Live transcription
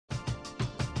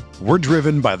We're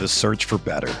driven by the search for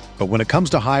better. But when it comes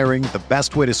to hiring, the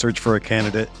best way to search for a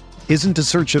candidate isn't to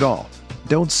search at all.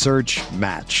 Don't search,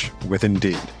 match with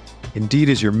Indeed. Indeed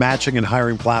is your matching and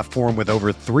hiring platform with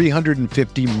over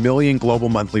 350 million global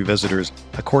monthly visitors,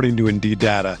 according to Indeed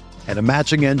data, and a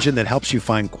matching engine that helps you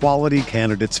find quality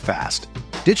candidates fast.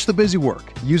 Ditch the busy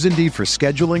work. Use Indeed for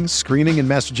scheduling, screening, and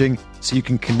messaging so you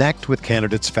can connect with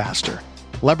candidates faster.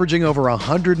 Leveraging over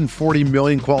 140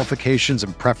 million qualifications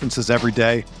and preferences every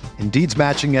day, Indeed's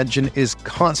matching engine is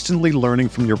constantly learning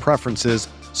from your preferences,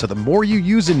 so the more you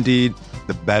use Indeed,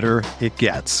 the better it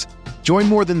gets. Join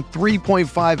more than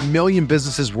 3.5 million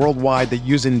businesses worldwide that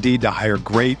use Indeed to hire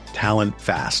great talent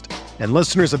fast. And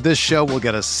listeners of this show will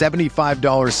get a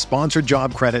 $75 sponsored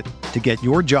job credit to get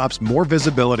your jobs more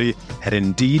visibility at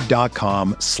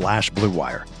Indeed.com/Blue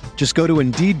Wire. Just go to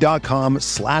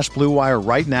Indeed.com/Blue Wire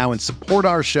right now and support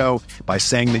our show by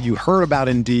saying that you heard about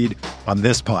Indeed on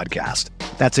this podcast.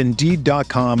 That's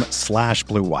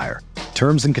Indeed.com/Blue Wire.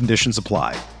 Terms and conditions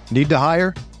apply. Need to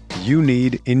hire? You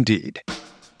need Indeed.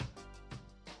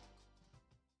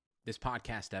 This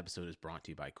podcast episode is brought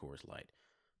to you by Coors Light.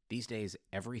 These days,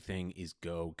 everything is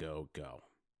go, go, go.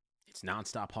 It's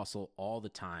nonstop hustle all the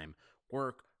time.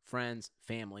 Work, friends,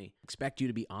 family, expect you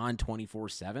to be on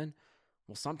 24/7.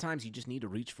 Well, sometimes you just need to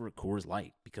reach for a Coors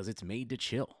Light because it's made to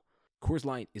chill. Coors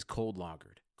Light is cold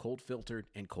lagered, cold filtered,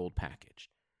 and cold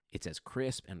packaged. It's as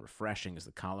crisp and refreshing as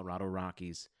the Colorado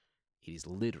Rockies. It is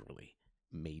literally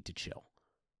made to chill.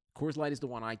 Coors Light is the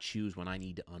one I choose when I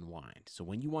need to unwind. So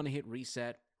when you want to hit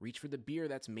reset, reach for the beer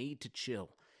that's made to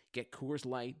chill. Get Coors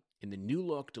Light in the new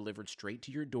look delivered straight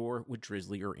to your door with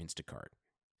Drizzly or Instacart.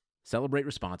 Celebrate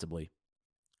responsibly.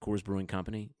 Coors Brewing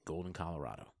Company, Golden,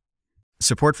 Colorado.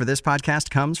 Support for this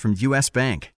podcast comes from U.S.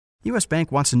 Bank. U.S.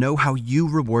 Bank wants to know how you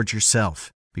reward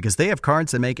yourself because they have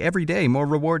cards that make every day more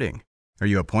rewarding. Are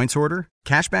you a points hoarder,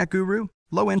 cashback guru,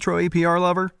 low intro APR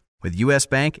lover? With U.S.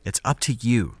 Bank, it's up to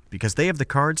you because they have the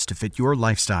cards to fit your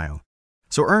lifestyle.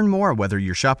 So earn more whether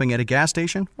you're shopping at a gas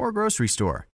station or a grocery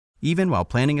store, even while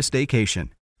planning a staycation.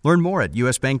 Learn more at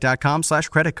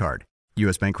usbank.com/credit card.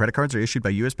 U.S. Bank credit cards are issued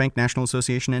by U.S. Bank National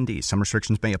Association ND. Some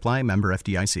restrictions may apply. Member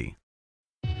FDIC.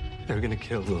 They're gonna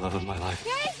kill the love of my life.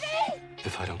 Casey!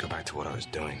 If I don't go back to what I was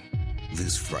doing.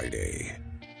 This Friday.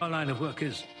 Our line of work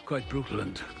is quite brutal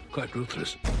and quite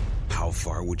ruthless. How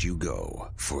far would you go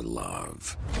for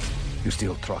love? You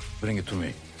steal truck, bring it to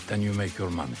me. Then you make your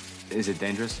money. Is it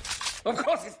dangerous? Of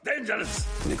course it's dangerous!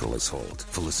 Nicholas Hoult,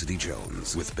 Felicity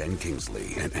Jones, with Ben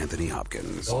Kingsley and Anthony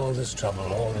Hopkins. All this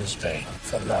trouble, all this pain,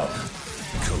 for love.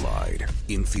 Collide.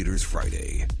 In theaters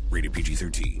Friday. Rated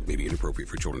PG-13. May be inappropriate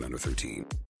for children under 13.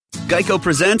 Geico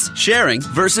presents sharing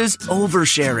versus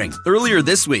oversharing. Earlier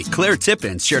this week, Claire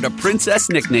Tippins shared a princess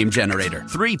nickname generator,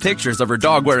 3 pictures of her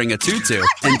dog wearing a tutu,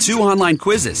 and 2 online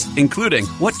quizzes, including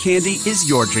what candy is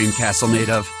your dream castle made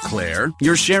of? Claire,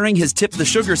 your sharing has tipped the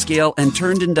sugar scale and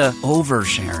turned into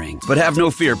oversharing. But have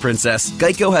no fear, princess.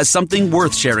 Geico has something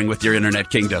worth sharing with your internet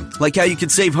kingdom, like how you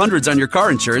could save hundreds on your car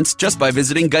insurance just by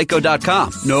visiting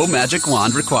geico.com. No magic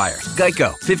wand required.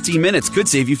 Geico, 15 minutes could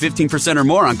save you 15% or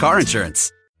more on car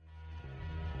insurance.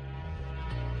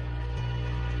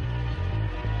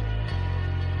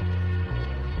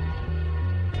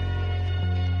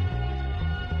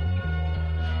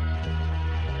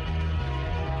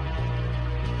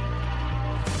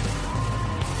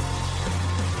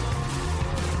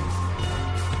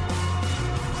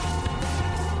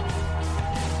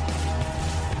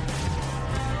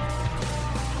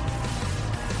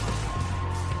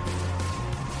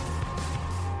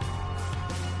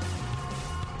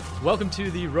 Welcome to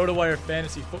the RotoWire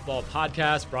Fantasy Football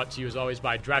Podcast, brought to you as always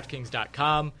by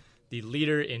DraftKings.com, the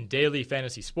leader in daily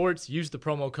fantasy sports. Use the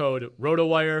promo code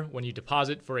RotoWire when you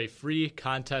deposit for a free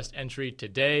contest entry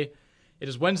today. It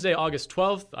is Wednesday, August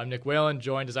 12th. I'm Nick Whalen,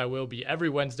 joined as I will be every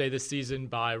Wednesday this season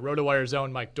by RotoWire's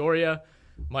own Mike Doria.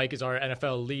 Mike is our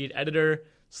NFL lead editor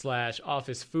 /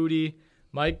 office foodie.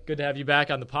 Mike, good to have you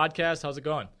back on the podcast. How's it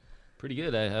going? Pretty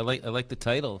good. I like the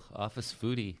title, Office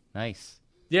Foodie. Nice.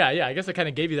 Yeah. I guess I kind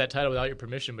of gave you that title without your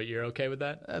permission, but you're okay with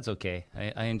that? That's okay.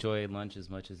 I enjoy lunch as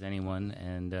much as anyone,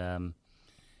 and I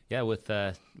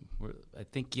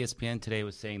think ESPN today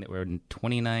was saying that we're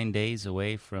 29 days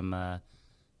away from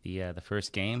the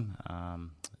first game.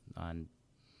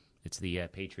 It's the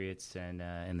Patriots and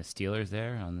the Steelers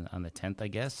there on the 10th, I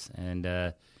guess, and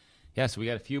so we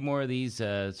got a few more of these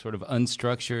sort of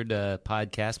unstructured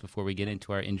podcasts before we get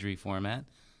into our injury format.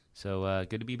 So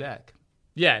good to be back.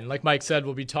 Yeah, and like Mike said,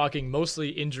 we'll be talking mostly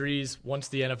injuries once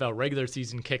the NFL regular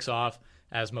season kicks off,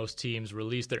 as most teams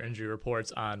release their injury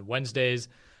reports on Wednesdays.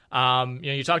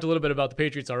 You talked a little bit about the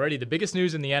Patriots already. The biggest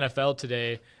news in the NFL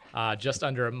today just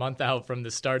under a month out from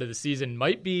the start of the season,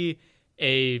 might be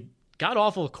a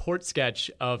god-awful court sketch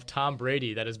of Tom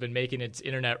Brady that has been making its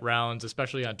internet rounds,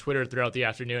 especially on Twitter throughout the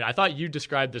afternoon. I thought you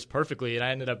described this perfectly, and I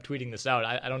ended up tweeting this out.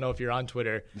 I don't know if you're on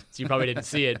Twitter, so you probably didn't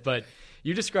see it, but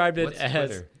you described it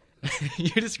you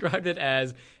described it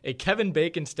as a Kevin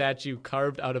Bacon statue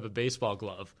carved out of a baseball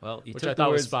glove, well, which I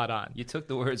thought was spot on. You took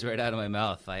the words right out of my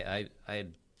mouth. I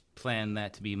had planned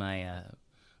that to be my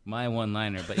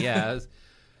one-liner, but yeah,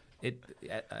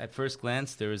 at first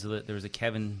glance there was a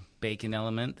Kevin Bacon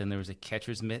element, then there was a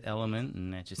catcher's mitt element,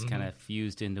 and that just kind of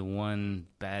fused into one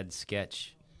bad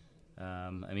sketch.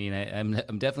 I'm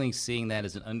definitely seeing that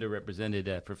as an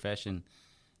underrepresented profession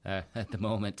at the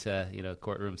moment.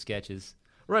 Courtroom sketches.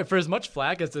 Right. For as much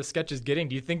flack as the sketch is getting,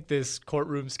 do you think this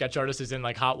courtroom sketch artist is in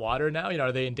like hot water now?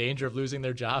 Are they in danger of losing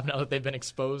their job now that they've been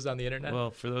exposed on the internet?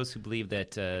 Well, for those who believe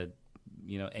that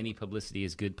any publicity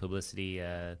is good publicity,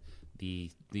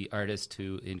 the artist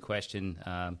who in question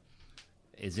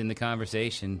is in the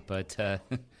conversation. But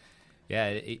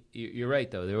you're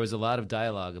right though. There was a lot of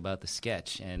dialogue about the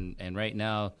sketch, and right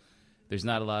now there's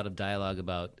not a lot of dialogue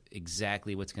about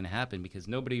exactly what's going to happen because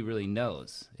nobody really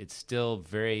knows. It's still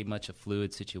very much a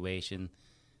fluid situation.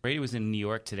 Brady was in New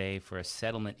York today for a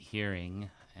settlement hearing,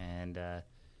 and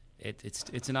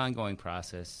it's an ongoing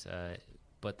process.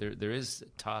 But there is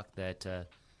talk that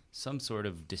some sort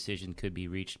of decision could be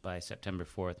reached by September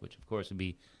 4th, which of course would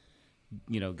be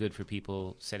good for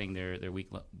people setting their week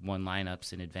one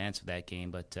lineups in advance of that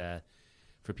game. But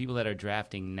for people that are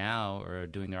drafting now or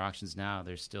doing their auctions now,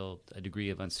 there's still a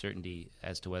degree of uncertainty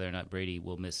as to whether or not Brady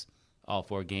will miss all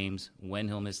 4 games, when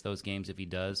he'll miss those games if he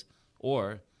does,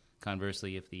 or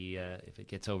conversely if it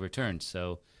gets overturned.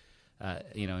 So,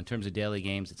 in terms of daily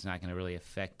games, it's not going to really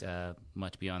affect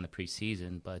much beyond the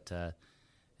preseason. But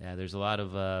there's a lot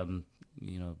of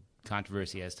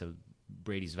controversy as to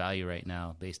Brady's value right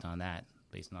now based on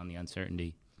the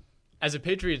uncertainty. As a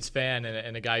Patriots fan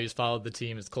and a guy who's followed the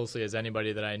team as closely as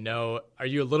anybody that I know, are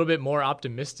you a little bit more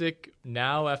optimistic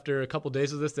now after a couple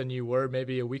days of this than you were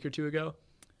maybe a week or two ago?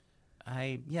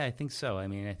 I think so. I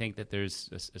mean, I think that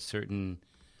there's a certain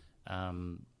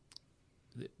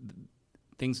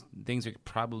things are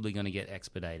probably going to get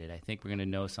expedited. I think we're going to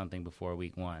know something before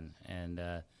week one, and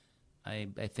I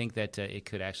think that it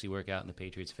could actually work out in the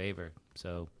Patriots' favor.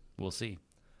 So we'll see.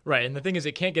 Right, and the thing is,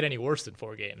 it can't get any worse than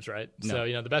 4 games, right? No.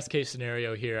 So, the best case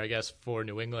scenario here, I guess, for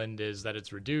New England is that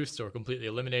it's reduced or completely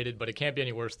eliminated, but it can't be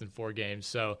any worse than 4 games.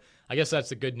 So I guess that's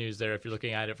the good news there if you're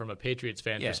looking at it from a Patriots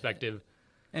fan perspective.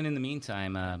 And in the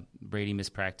meantime, Brady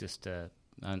mispracticed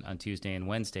on Tuesday and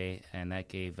Wednesday, and that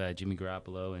gave Jimmy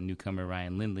Garoppolo and newcomer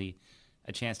Ryan Lindley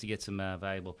a chance to get some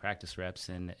valuable practice reps,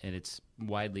 and it's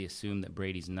widely assumed that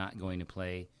Brady's not going to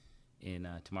play in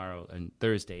tomorrow and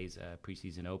Thursday's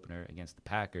preseason opener against the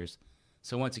Packers.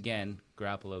 So once again,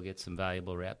 Garoppolo gets some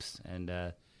valuable reps, and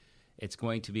it's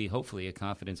going to be hopefully a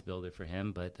confidence builder for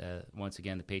him. But once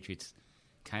again, the Patriots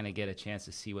kind of get a chance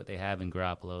to see what they have in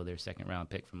Garoppolo, their second-round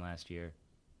pick from last year.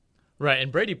 Right,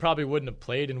 and Brady probably wouldn't have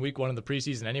played in week 1 of the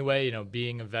preseason anyway,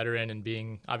 being a veteran and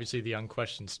being obviously the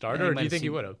unquestioned starter. Or do you think he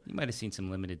would have? You might have seen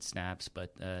some limited snaps,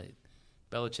 but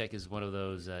Belichick is one of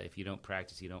those if you don't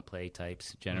practice, you don't play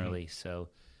types generally. Mm-hmm. So,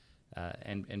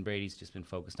 and Brady's just been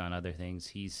focused on other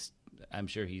things. I'm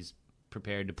sure he's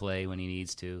prepared to play when he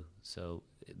needs to. So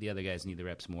the other guys need the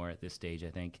reps more at this stage,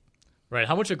 I think. Right.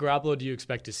 How much of Garoppolo do you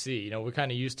expect to see? We're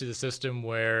kind of used to the system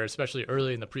where, especially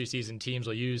early in the preseason, teams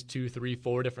will use 2, 3,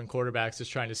 4 different quarterbacks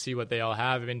just trying to see what they all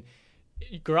have. I mean,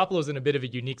 Garoppolo's in a bit of a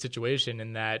unique situation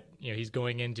in that, he's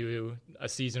going into a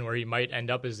season where he might end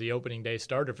up as the opening day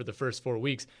starter for the first 4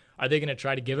 weeks. Are they going to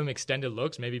try to give him extended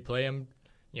looks, maybe play him,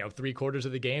 3/4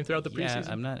 of the game throughout the preseason?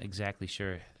 Yeah, I'm not exactly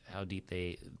sure how deep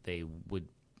they would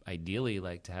ideally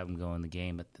like to have him go in the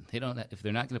game, but if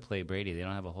they're not going to play Brady, they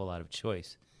don't have a whole lot of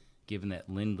choice, given that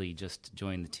Lindley just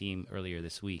joined the team earlier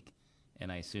this week,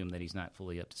 and I assume that he's not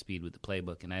fully up to speed with the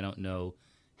playbook, and I don't know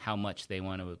how much they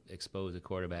want to expose a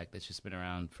quarterback that's just been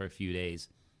around for a few days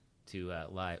to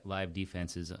live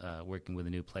defenses working with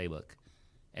a new playbook.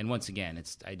 And once again,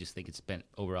 I just think it's been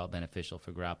overall beneficial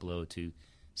for Garoppolo to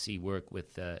see work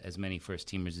with as many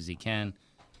first-teamers as he can,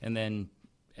 and then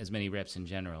as many reps in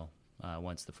general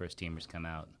once the first-teamers come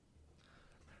out.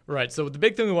 Right, so the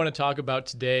big thing we want to talk about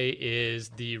today is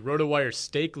the RotoWire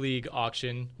Stake League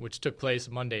auction, which took place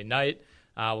Monday night.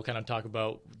 We'll kind of talk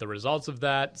about the results of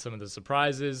that, some of the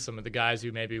surprises, some of the guys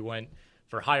who maybe went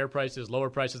for higher prices, lower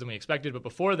prices than we expected. But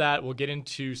before that, we'll get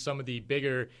into some of the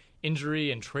bigger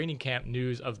injury and training camp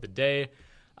news of the day.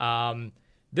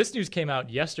 This news came out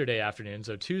yesterday afternoon,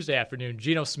 so Tuesday afternoon.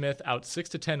 Geno Smith out 6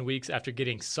 to 10 weeks after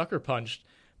getting sucker punched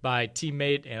by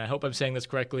teammate, and I hope I'm saying this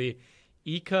correctly,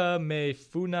 Ika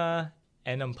Mefuna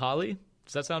Enampali.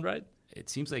 Does that sound right? It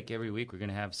seems like every week we're going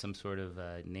to have some sort of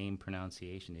name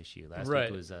pronunciation issue. Last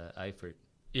week was Eifert.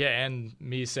 Yeah, and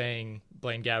me saying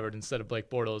Blaine Gabbert instead of Blake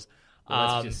Bortles.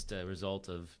 Well, that's just a result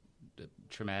of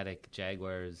traumatic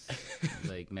Jaguars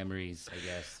memories, I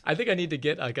guess. I think I need to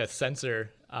get like a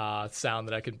censor sound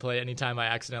that I can play anytime I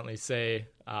accidentally say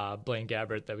Blaine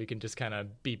Gabbert, that we can just kind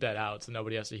of beep that out so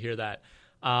nobody has to hear that.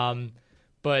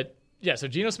 But yeah, so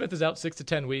Geno Smith is out 6 to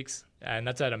 10 weeks, and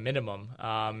that's at a minimum.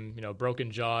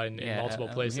 Broken jaw in multiple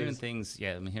places.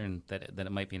 I'm hearing that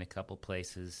it might be in a couple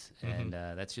places, and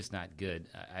that's just not good.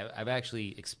 I've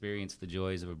actually experienced the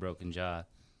joys of a broken jaw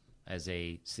as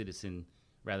a citizen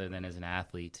rather than as an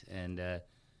athlete, and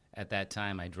at that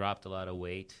time I dropped a lot of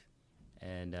weight,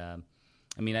 and I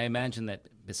imagine that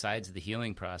besides the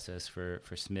healing process for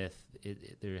Smith,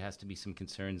 there has to be some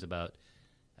concerns about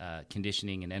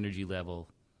conditioning and energy level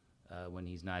when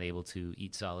he's not able to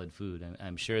eat solid food.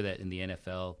 I'm sure that in the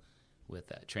NFL,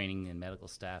 with training and medical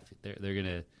staff, they're going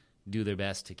to do their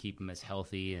best to keep him as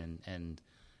healthy and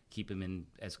keep him in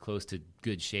as close to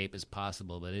good shape as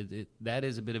possible. But that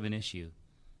is a bit of an issue.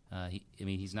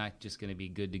 He's not just going to be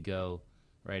good to go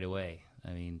right away.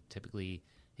 Typically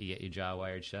you get your jaw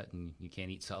wired shut and you can't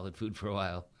eat solid food for a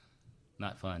while.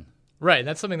 Not fun. Right, and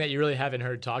that's something that you really haven't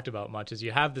heard talked about much, is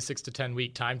you have the 6 to 10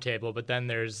 week timetable, but then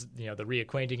there's, the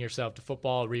reacquainting yourself to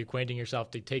football, reacquainting yourself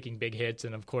to taking big hits,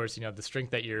 and of course, the strength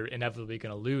that you're inevitably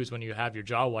going to lose when you have your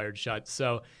jaw wired shut.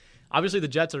 So obviously the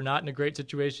Jets are not in a great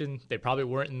situation. They probably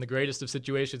weren't in the greatest of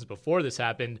situations before this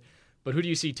happened, but who do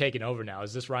you see taking over now?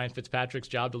 Is this Ryan Fitzpatrick's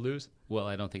job to lose? Well,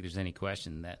 I don't think there's any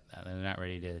question that they're not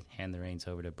ready to hand the reins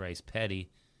over to Bryce Petty.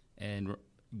 And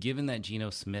given that Geno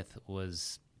Smith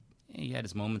he had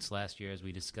his moments last year, as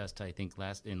we discussed, I think,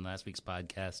 in last week's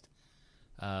podcast.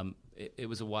 It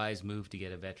was a wise move to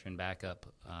get a veteran backup,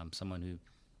 someone who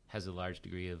has a large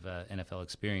degree of NFL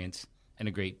experience and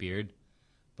a great beard.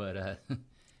 But,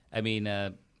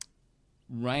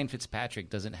 Ryan Fitzpatrick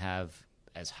doesn't have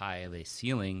as high of a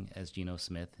ceiling as Geno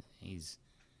Smith. He's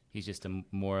just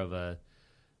more of a,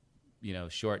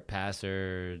 short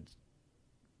passer,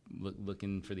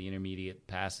 looking for the intermediate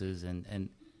passes, and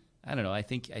I don't know. I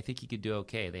think he could do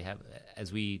okay. They have,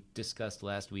 as we discussed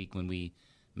last week when we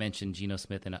mentioned Geno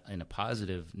Smith in a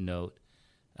positive note,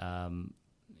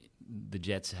 the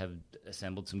Jets have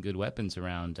assembled some good weapons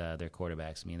around their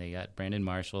quarterbacks. They got Brandon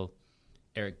Marshall.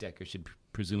 Eric Decker should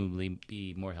presumably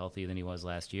be more healthy than he was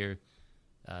last year.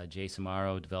 Jay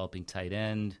Samaro, developing tight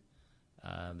end.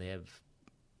 They have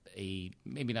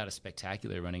maybe not a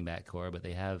spectacular running back core, but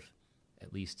they have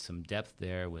at least some depth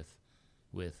there with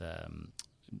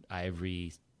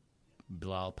Ivory,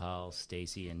 Bilal Powell,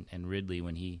 Stacy, and Ridley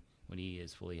when he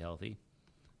is fully healthy.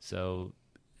 So,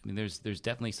 there's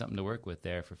definitely something to work with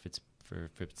there for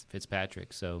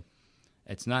Fitzpatrick. So,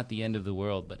 it's not the end of the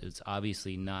world, but it's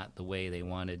obviously not the way they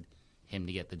wanted him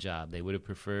to get the job. They would have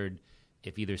preferred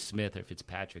if either Smith or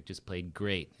Fitzpatrick just played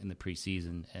great in the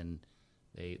preseason, and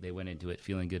they went into it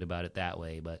feeling good about it that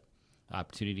way. But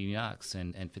opportunity knocks,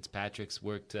 and Fitzpatrick's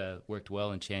worked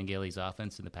well in Chan Gailey's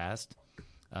offense in the past.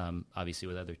 Obviously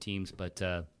with other teams, but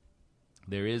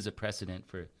there is a precedent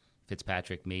for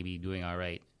Fitzpatrick maybe doing all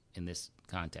right in this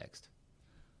context.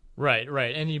 Right.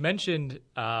 And you mentioned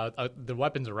the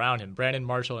weapons around him. Brandon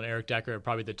Marshall and Eric Decker are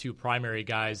probably the two primary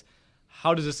guys.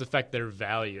 How does this affect their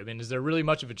value? Is there really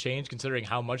much of a change considering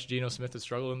how much Geno Smith has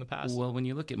struggled in the past? Well, when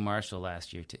you look at Marshall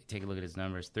last year, take a look at his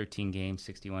numbers: 13 games,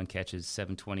 61 catches,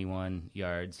 721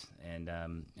 yards, and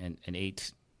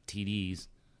 8 TDs.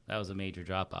 That was a major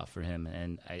drop-off for him,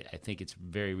 and I think it's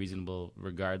very reasonable,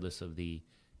 regardless of the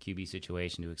QB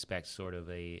situation, to expect sort of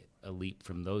a leap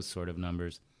from those sort of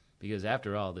numbers, because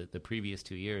after all, the previous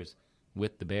 2 years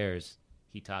with the Bears,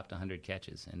 he topped 100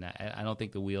 catches, and I don't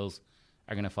think the wheels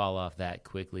are going to fall off that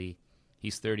quickly.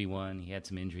 He's 31. He had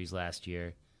some injuries last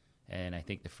year, and I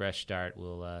think the fresh start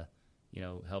will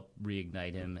help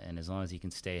reignite him, and as long as he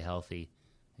can stay healthy,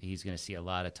 he's going to see a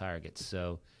lot of targets.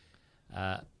 So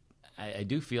I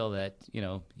do feel that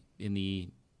in the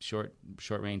short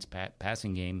range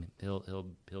passing game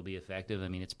he'll be effective.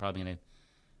 It's probably going to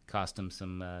cost him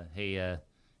some hey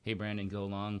Brandon, go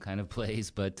long kind of plays,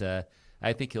 but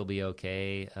I think he'll be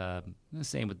okay. The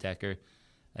same with Decker.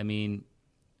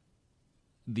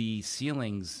 The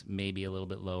ceilings may be a little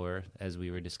bit lower, as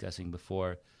we were discussing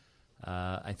before.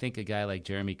 I think a guy like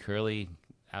Jeremy Curley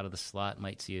out of the slot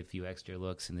might see a few extra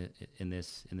looks in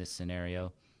this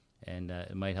scenario, and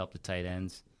it might help the tight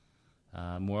ends.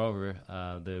 Moreover,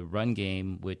 the run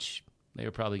game, which they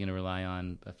were probably going to rely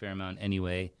on a fair amount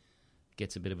anyway,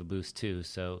 gets a bit of a boost too.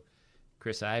 So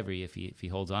Chris Ivory, if he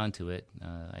holds on to it,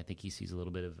 I think he sees a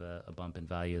little bit of a bump in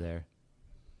value there.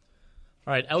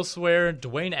 All right, elsewhere,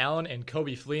 Dwayne Allen and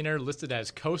Coby Fleener listed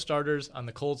as co-starters on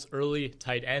the Colts' early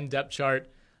tight end depth chart.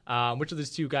 Which of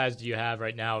these two guys do you have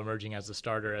right now emerging as the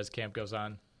starter as camp goes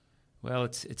on? Well,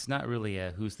 it's not really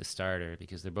who's the starter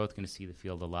because they're both going to see the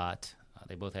field a lot.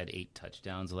 They both had 8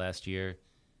 touchdowns last year,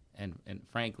 and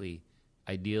frankly,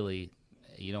 ideally,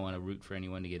 you don't want to root for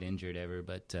anyone to get injured ever,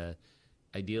 but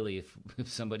ideally, if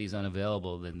somebody's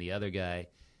unavailable, then the other guy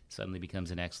suddenly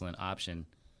becomes an excellent option.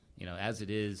 As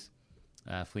it is,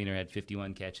 Fleener had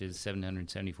 51 catches,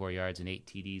 774 yards, and 8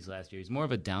 TDs last year. He's more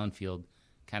of a downfield,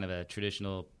 kind of a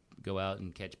traditional go out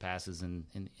and catch passes and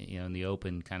in the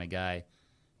open kind of guy,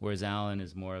 whereas Allen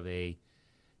is more of a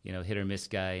hit or miss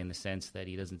guy in the sense that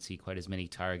he doesn't see quite as many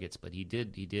targets, but he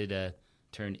did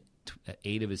turn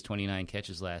 8 of his 29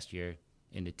 catches last year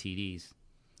into TDs.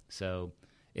 So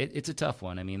it's a tough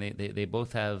one. I mean, they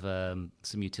both have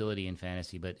some utility in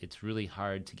fantasy, but it's really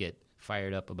hard to get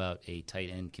fired up about a tight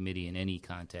end committee in any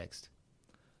context.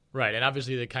 Right, and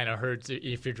obviously that kind of hurts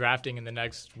if you're drafting in the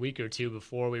next week or two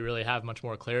before we really have much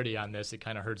more clarity on this. It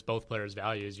kind of hurts both players'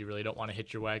 values. You really don't want to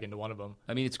hitch your wagon to one of them.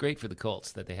 I mean, it's great for the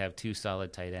Colts that they have 2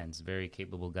 solid tight ends, very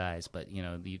capable guys, but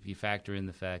you factor in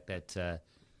the fact that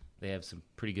they have some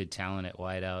pretty good talent at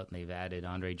wideout, and they've added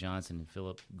Andre Johnson and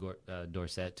Philip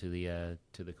Dorsett to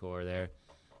the core there.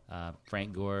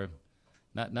 Frank Gore,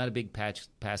 not a big pass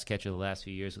catcher the last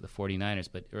few years with the 49ers,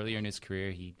 but earlier in his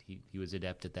career he was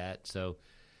adept at that. So,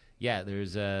 yeah,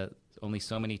 there's only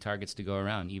so many targets to go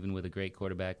around, even with a great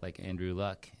quarterback like Andrew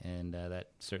Luck, and that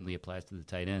certainly applies to the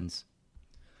tight ends.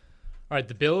 All right,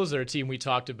 the Bills are a team we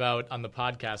talked about on the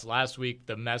podcast last week,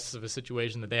 the mess of a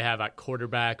situation that they have at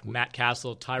quarterback, Matt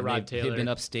Castle, Tyrod Taylor. They've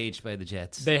been upstaged by the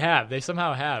Jets. They have. They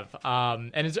somehow have.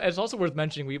 And it's also worth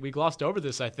mentioning, we glossed over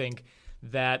this, I think,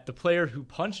 that the player who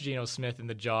punched Geno Smith in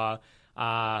the jaw,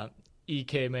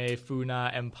 Ikeme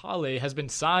Funa Mpale, has been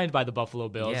signed by the Buffalo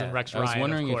Bills and Rex Ryan. I was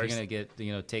wondering if you're going to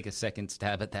get take a second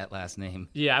stab at that last name.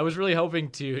 Yeah, I was really hoping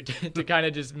to kind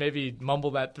of just maybe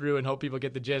mumble that through and hope people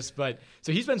get the gist. But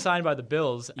so he's been signed by the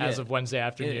Bills as of Wednesday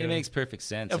afternoon. It makes perfect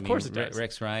sense. Of course it does.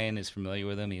 Rex Ryan is familiar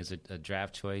with him. He was a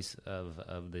draft choice of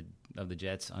the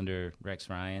Jets under Rex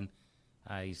Ryan.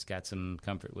 He's got some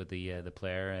comfort with the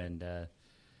player, and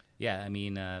I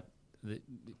mean.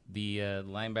 The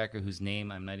linebacker whose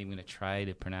name I'm not even going to try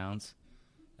to pronounce,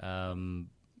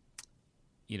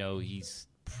 he's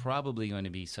probably going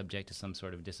to be subject to some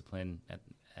sort of discipline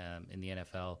in the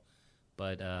NFL,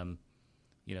 but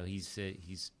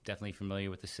he's definitely familiar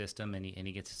with the system, and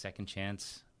he gets a second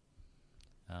chance.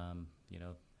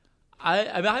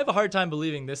 I have a hard time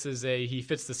believing this is he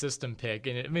fits the system pick.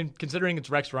 And I mean, considering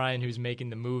it's Rex Ryan who's making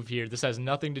the move here, this has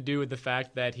nothing to do with the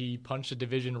fact that he punched a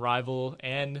division rival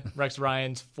and Rex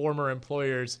Ryan's former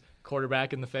employer's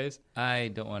quarterback in the face. I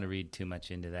don't want to read too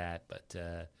much into that, but,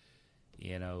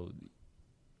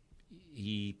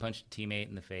 he punched a teammate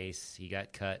in the face. He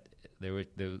got cut. There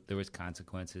was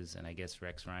consequences, and I guess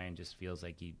Rex Ryan just feels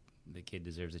like the kid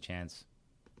deserves a chance.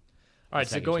 All right,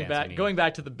 so going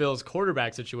back to the Bills'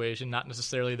 quarterback situation, not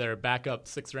necessarily their backup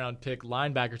 6th-round pick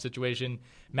linebacker situation,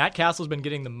 Matt Castle's been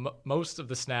getting the most of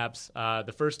the snaps,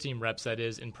 the first team reps, that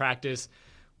is, in practice,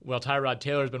 while Tyrod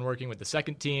Taylor's been working with the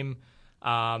second team.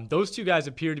 Those two guys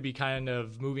appear to be kind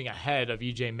of moving ahead of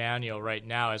E.J. Manuel right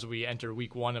now as we enter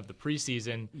week 1 of the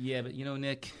preseason. Yeah, but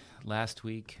Nick, last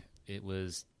week it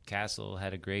was Castle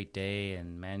had a great day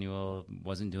and Manuel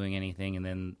wasn't doing anything, and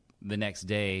then the next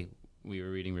day we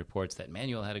were reading reports that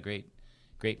Manuel had a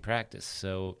great practice.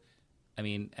 So, I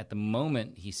mean, at the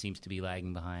moment he seems to be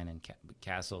lagging behind, and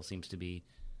Castle seems to be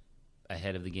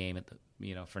ahead of the game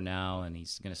for now, and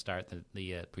he's going to start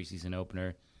the preseason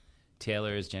opener.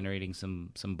 Taylor is generating some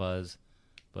buzz,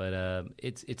 but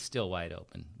it's still wide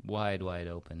open. All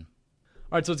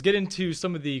right, so let's get into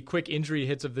some of the quick injury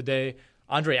hits of the day.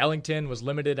 Andre Ellington was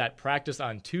limited at practice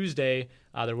on Tuesday.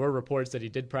 There were reports that he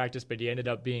did practice, but he ended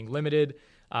up being limited.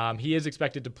 He is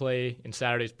expected to play in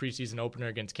Saturday's preseason opener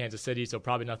against Kansas City, so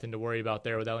probably nothing to worry about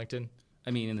there with Ellington.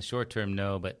 I mean, in the short term,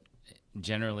 no, but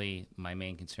generally my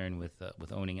main concern with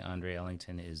owning Andre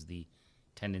Ellington is the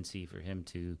tendency for him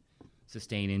to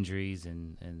sustain injuries,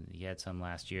 and he had some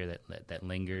last year that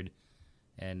lingered.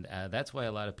 And that's why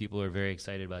a lot of people are very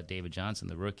excited about David Johnson,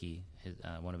 the rookie,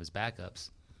 one of his backups.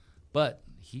 But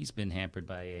he's been hampered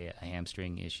by a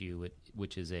hamstring issue,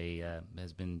 which is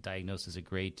has been diagnosed as a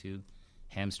grade 2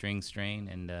 hamstring strain,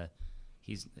 and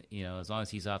he's as long as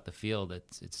he's off the field,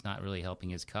 it's not really helping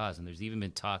his cause. And there's even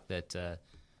been talk that the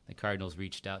Cardinals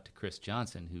reached out to Chris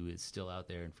Johnson, who is still out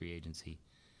there in free agency.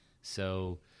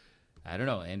 So, I don't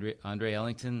know. Andre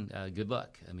Ellington, good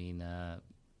luck. I mean,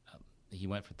 he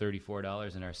went for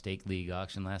 $34 in our stake league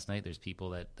auction last night. There's people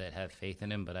that have faith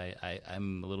in him, but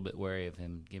I'm a little bit wary of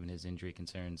him given his injury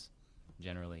concerns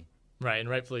generally. Right, and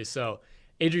rightfully so.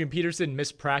 Adrian Peterson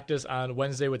missed practice on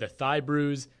Wednesday with a thigh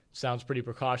bruise. Sounds pretty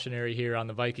precautionary here on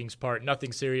the Vikings' part.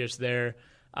 Nothing serious there.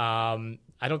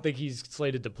 I don't think he's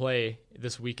slated to play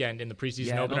this weekend in the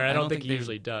preseason opener. I don't think he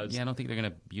usually does. Yeah, I don't think they're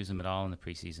going to use him at all in the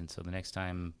preseason. So the next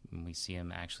time we see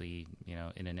him actually,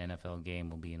 in an NFL game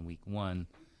will be in week 1.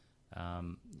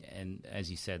 And as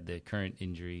you said, the current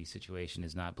injury situation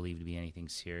is not believed to be anything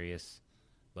serious.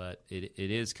 But it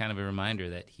is kind of a reminder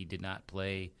that he did not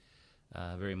play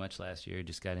very much last year.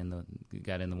 Just got in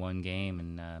the one game,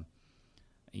 and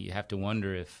you have to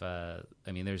wonder if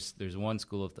there's one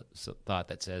school of thought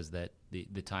that says that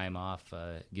the time off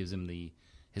gives him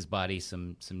his body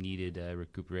some needed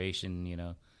recuperation,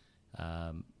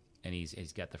 and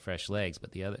he's got the fresh legs.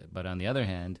 But on the other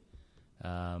hand,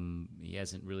 he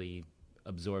hasn't really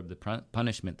absorbed the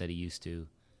punishment that he used to,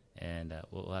 and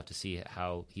we'll have to see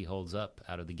how he holds up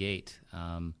out of the gate.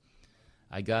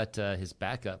 I got his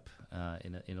backup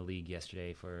in a league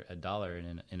yesterday for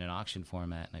 $1 in an auction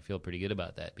format, and I feel pretty good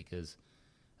about that because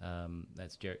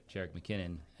that's Jerick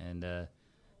McKinnon, and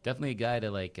definitely a guy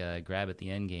to grab at the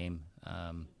end game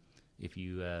if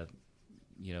you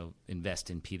invest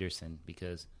in Peterson,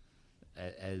 because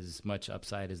as much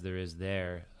upside as there is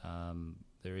there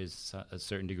is a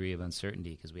certain degree of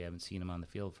uncertainty because we haven't seen him on the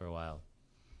field for a while.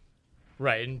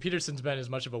 Right, and Peterson's been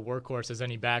as much of a workhorse as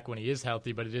any back when he is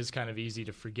healthy, but it is kind of easy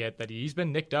to forget that he's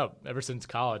been nicked up ever since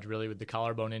college, really, with the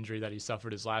collarbone injury that he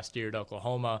suffered his last year at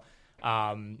Oklahoma.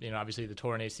 Obviously the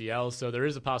torn ACL, so there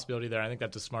is a possibility there. I think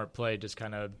that's a smart play, just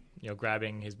kind of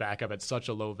grabbing his backup at such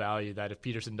a low value that if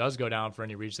Peterson does go down for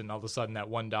any reason, all of a sudden that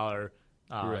 $1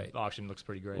 auction looks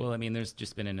pretty great. Well, I mean, there's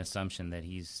just been an assumption that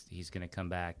he's going to come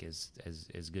back as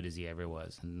good as he ever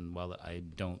was, and while I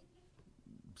don't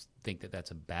think that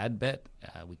that's a bad bet,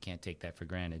 we can't take that for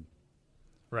granted.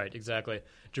 Right, exactly.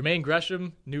 Jermaine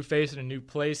Gresham, new face in a new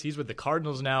place. He's with the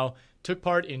Cardinals now. Took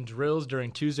part in drills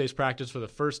during Tuesday's practice for the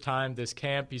first time this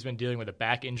camp. He's been dealing with a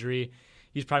back injury.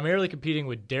 He's primarily competing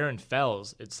with Darren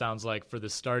Fells, it sounds like, for the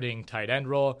starting tight end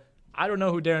role. I don't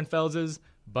know who Darren Fells is,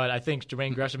 but I think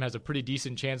Jermaine Gresham has a pretty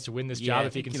decent chance to win this job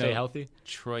if he can stay healthy.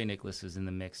 Troy Nicholas is in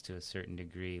the mix to a certain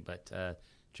degree, but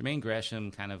Jermaine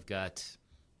Gresham kind of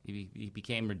he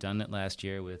became redundant last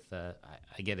year with I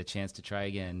get a chance to try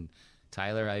again.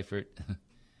 Tyler Eifert,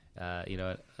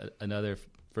 another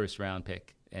first-round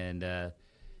pick. And,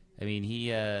 he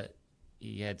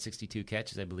had 62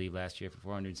 catches, I believe, last year for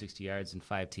 460 yards and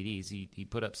 5 TDs. He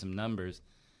put up some numbers.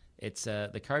 It's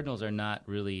the Cardinals are not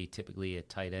really typically a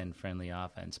tight end-friendly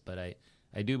offense, but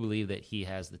I do believe that he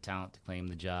has the talent to claim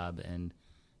the job. And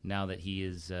now that he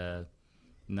is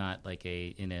not like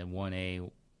in a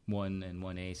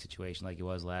 1A situation like he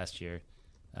was last year,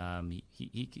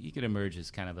 he could emerge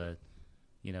as kind of a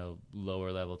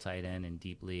lower level tight end in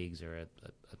deep leagues or a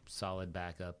solid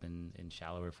backup in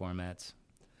shallower formats.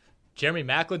 Jeremy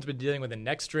Maclin's been dealing with a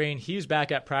neck strain. He's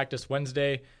back at practice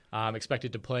Wednesday,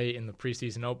 expected to play in the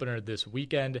preseason opener this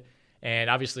weekend. And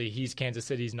obviously he's Kansas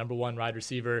City's number one wide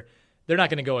receiver. They're not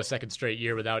going to go a second straight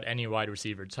year without any wide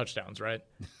receiver touchdowns, right?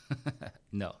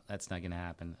 No, that's not going to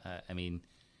happen.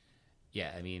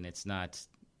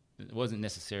 It wasn't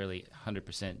necessarily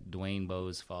 100% Dwayne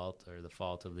Bowe's fault or the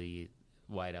fault of the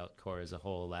wideout core as a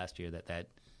whole last year that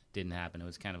didn't happen. It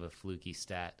was kind of a fluky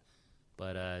stat.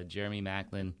 But Jeremy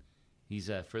Maclin, he's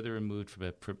further removed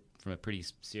from a pretty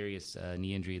serious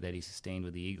knee injury that he sustained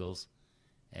with the Eagles.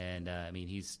 And,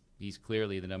 he's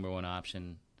clearly the number one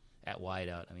option at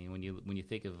wideout. I mean, when you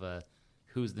think of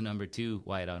who's the number 2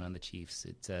 wideout on the Chiefs,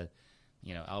 it's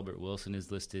Albert Wilson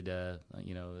is listed as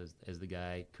the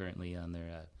guy currently on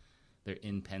their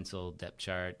in pencil depth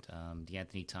chart.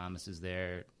 DeAnthony Thomas is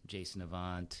there, Jason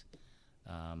Avant,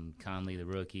 Conley the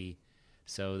rookie.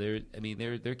 So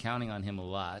they're counting on him a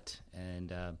lot,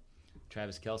 and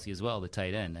Travis Kelce as well, the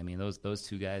tight end. I mean, those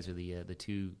two guys are the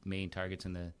two main targets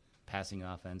in the passing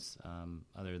offense,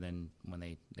 other than when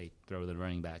they throw the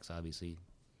running backs, obviously.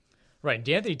 Right.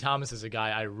 DeAnthony Thomas is a guy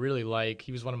I really like.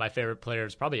 He was one of my favorite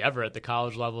players probably ever at the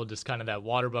college level, just kind of that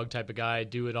water bug type of guy,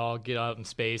 do it all, get out in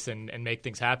space and make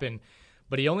things happen.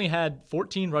 But he only had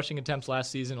 14 rushing attempts last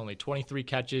season, only 23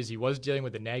 catches. He was dealing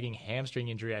with a nagging hamstring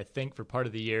injury, I think, for part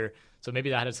of the year. So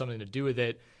maybe that had something to do with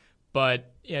it.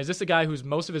 But is this a guy whose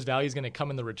most of his value is going to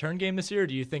come in the return game this year? Or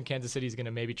do you think Kansas City is going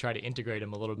to maybe try to integrate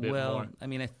him a little bit more? Well,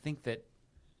 I think that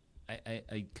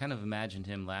I kind of imagined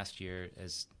him last year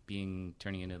as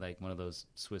turning into like one of those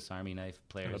Swiss Army knife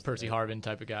players. A Percy Harvin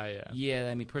type of guy, yeah. Yeah,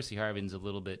 I mean, Percy Harvin's a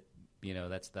little bit,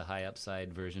 that's the high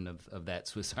upside version of that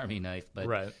Swiss Army knife. But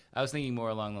right. I was thinking more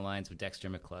along the lines of Dexter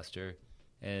McCluster,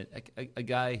 and a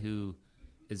guy who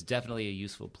is definitely a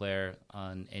useful player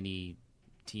on any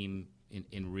team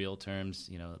in real terms.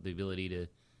 The ability to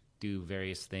do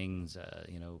various things,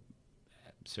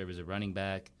 serve as a running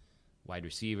back, wide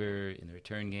receiver in the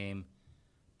return game.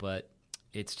 But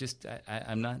it's just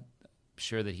I'm not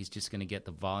sure that he's just going to get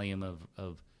the volume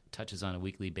of touches on a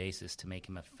weekly basis to make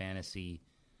him a fantasy,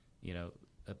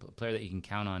 a player that you can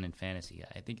count on in fantasy.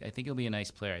 I think he'll be a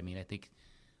nice player. I mean, I think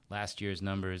last year's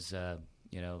numbers,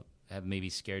 have maybe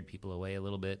scared people away a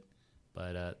little bit,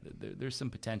 but there's some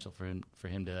potential for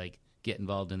him to like get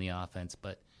involved in the offense.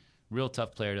 But real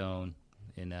tough player to own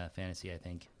in fantasy, I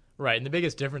think. Right, and the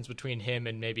biggest difference between him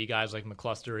and maybe guys like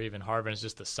McCluster or even Harvin is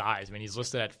just the size. I mean, he's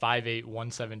listed at 5'8",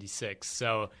 176,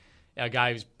 so a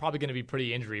guy who's probably going to be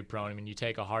pretty injury prone. I mean, you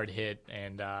take a hard hit,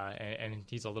 and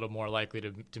he's a little more likely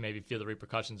to maybe feel the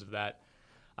repercussions of that.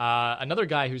 Another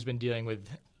guy who's been dealing with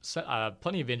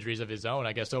plenty of injuries of his own,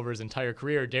 I guess, over his entire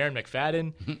career, Darren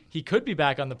McFadden. He could be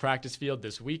back on the practice field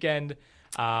this weekend.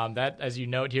 That, as you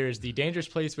note here, is the dangerous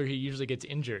place where he usually gets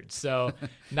injured. So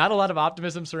not a lot of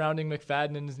optimism surrounding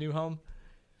McFadden in his new home.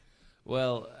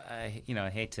 Well, I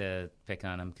hate to pick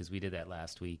on him because we did that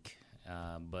last week,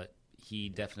 but he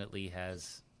definitely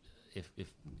has. If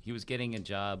he was getting a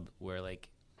job where like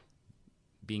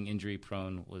being injury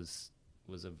prone was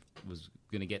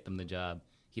going to get them the job,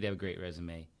 he'd have a great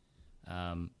resume.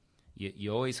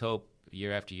 You always hope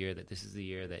year after year that this is the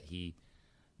year that he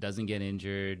doesn't get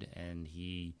injured and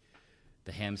the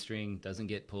hamstring doesn't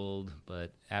get pulled.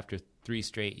 But after 3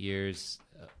 straight years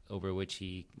over which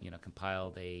he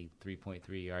compiled a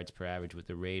 3.3 yards per average with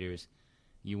the Raiders,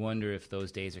 you wonder if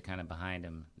those days are kind of behind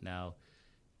him. Now,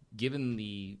 given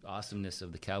the awesomeness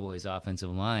of the Cowboys' offensive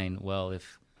line, well,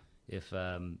 if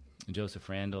Joseph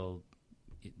Randle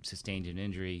sustained an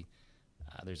injury,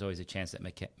 there's always a chance that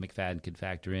McFadden could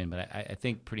factor in. But I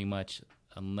think pretty much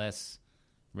unless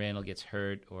Randall gets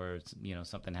hurt or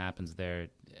something happens there,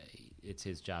 it's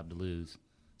his job to lose.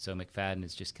 So McFadden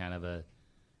is just kind of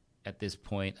at this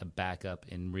point, a backup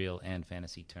in real and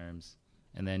fantasy terms.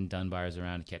 And then Dunbar is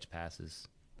around to catch passes.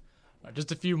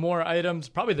 Just a few more items.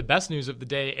 Probably the best news of the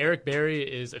day, Eric Berry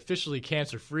is officially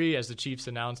cancer-free, as the Chiefs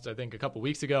announced, I think, a couple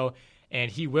weeks ago.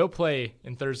 And he will play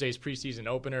in Thursday's preseason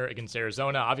opener against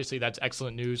Arizona. Obviously, that's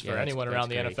excellent news for anyone around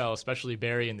the NFL, especially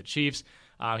Berry and the Chiefs.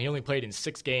 He only played in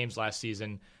 6 games last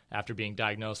season after being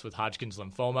diagnosed with Hodgkin's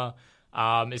lymphoma.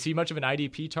 Is he much of an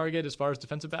IDP target as far as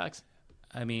defensive backs?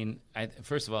 I mean,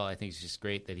 first of all, I think it's just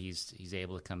great that he's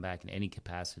able to come back in any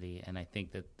capacity, and I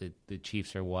think that the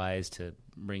Chiefs are wise to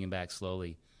bring him back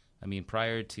slowly. I mean,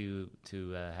 prior to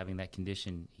having that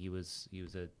condition, he was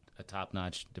a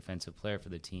top-notch defensive player for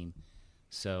the team.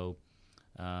 So,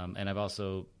 and I've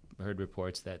also heard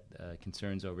reports that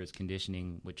concerns over his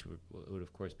conditioning, which would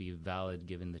of course be valid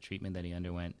given the treatment that he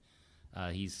underwent.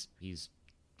 He's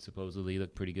supposedly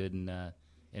looked pretty good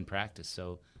in practice.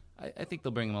 So I think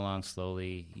they'll bring him along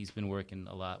slowly. He's been working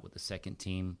a lot with the second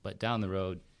team, but down the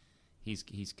road, he's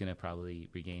going to probably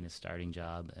regain his starting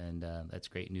job, and that's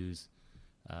great news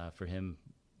for him.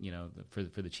 For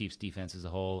the Chiefs' defense as a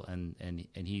whole, and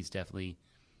he's definitely.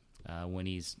 When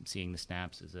he's seeing the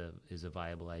snaps is a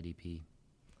viable IDP.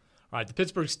 All right, the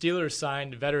Pittsburgh Steelers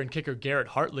signed veteran kicker Garrett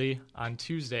Hartley on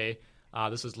Tuesday.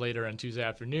 This was later on Tuesday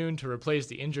afternoon to replace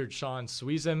the injured Sean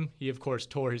Sweezum. He, of course,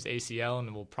 tore his ACL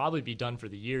and will probably be done for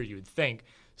the year, you would think.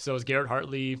 So is Garrett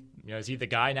Hartley, is he the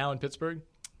guy now in Pittsburgh?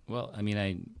 Well, I mean,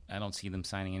 I don't see them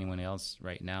signing anyone else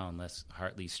right now unless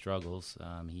Hartley struggles.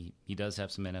 He does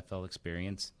have some NFL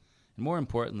experience. And more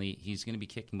importantly, he's going to be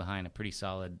kicking behind a pretty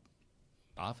solid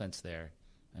offense there.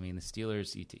 I mean, the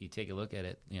Steelers, you take a look at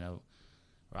it,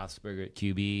 Roethlisberger at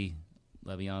QB,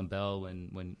 Le'Veon Bell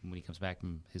when he comes back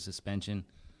from his suspension,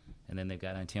 and then they've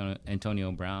got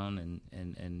Antonio Brown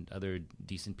and other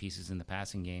decent pieces in the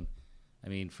passing game. I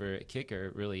mean, for a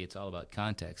kicker, really, it's all about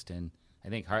context, and I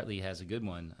think Hartley has a good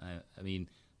one. I mean,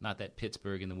 not that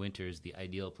Pittsburgh in the winter is the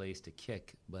ideal place to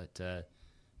kick, but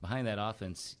behind that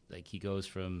offense, like he goes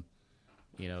from,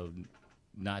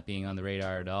 not being on the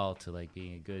radar at all to like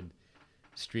being a good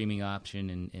streaming option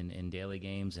in daily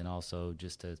games, and also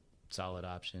just a solid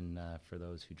option for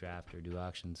those who draft or do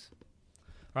auctions.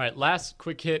 All right, last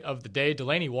quick hit of the day.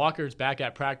 Delanie Walker's back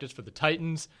at practice for the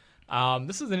Titans.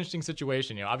 This is an interesting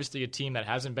situation. Obviously a team that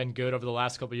hasn't been good over the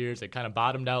last couple of years. They kind of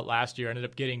bottomed out last year, ended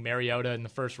up getting Mariota in the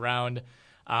first round.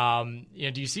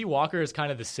 Do you see Walker as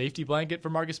kind of the safety blanket for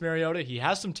Marcus Mariota? He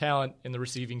has some talent in the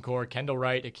receiving core: Kendall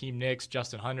Wright, Hakeem Nicks,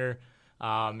 Justin Hunter.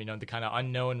 The kind of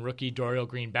unknown rookie Dorial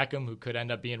Green-Beckham, who could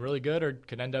end up being really good or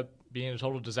could end up being a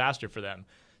total disaster for them.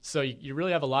 So you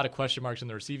really have a lot of question marks in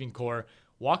the receiving core.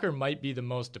 Walker might be the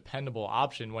most dependable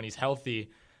option when he's healthy.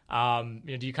 Do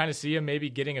you kind of see him maybe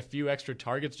getting a few extra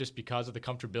targets just because of the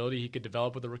comfortability he could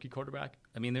develop with a rookie quarterback?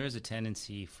 I mean, there is a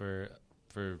tendency for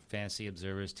fantasy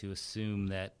observers to assume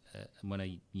that when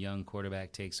a young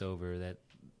quarterback takes over, that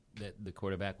the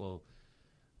quarterback will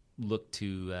look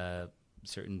to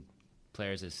certain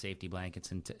players as safety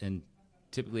blankets, and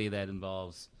typically that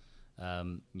involves,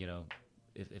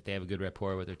 if they have a good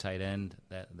rapport with their tight end,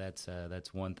 that's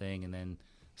one thing, and then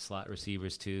slot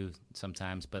receivers too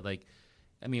sometimes. But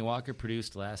Walker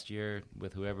produced last year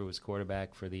with whoever was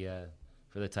quarterback for the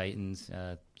Titans,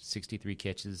 63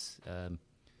 catches,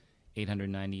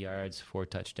 890 yards, 4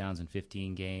 touchdowns in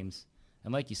 15 games.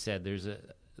 And like you said, there's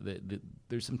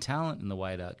some talent in the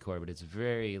wideout core, but it's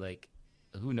very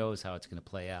who knows how it's going to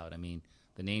play out. I mean,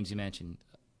 the names you mentioned: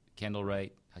 Kendall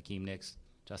Wright, Hakeem Nicks,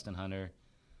 Justin Hunter,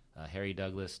 Harry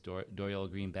Douglas,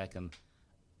 Dorial Green-Beckham.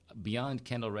 Beyond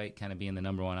Kendall Wright kind of being the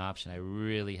number one option, I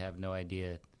really have no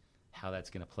idea how that's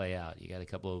going to play out. You got a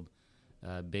couple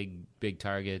of big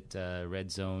target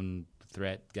red zone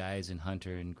threat guys in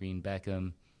Hunter and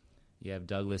Green-Beckham. You have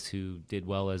Douglas, who did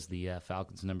well as the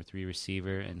Falcons' number 3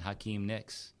 receiver, and Hakeem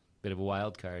Nicks, bit of a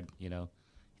wild card. You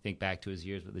think back to his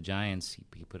years with the Giants,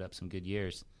 he put up some good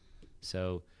years.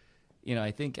 So,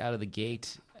 I think out of the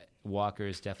gate, Walker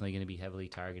is definitely going to be heavily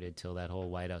targeted till that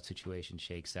whole wideout situation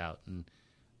shakes out. And,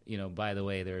 by the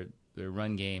way, their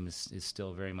run game is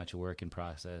still very much a work in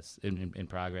progress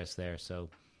there. So,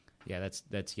 yeah,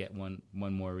 that's yet one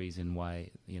more reason why,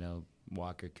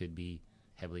 Walker could be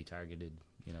heavily targeted,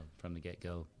 from the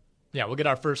get-go. Yeah, we'll get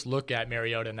our first look at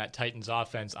Mariota and that Titans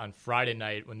offense on Friday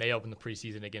night when they open the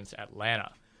preseason against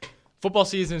Atlanta. Football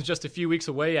season is just a few weeks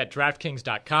away at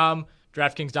DraftKings.com.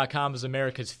 DraftKings.com is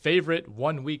America's favorite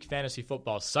one-week fantasy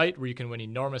football site where you can win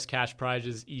enormous cash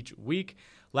prizes each week.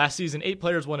 Last season, 8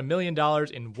 players won $1 million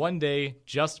in one day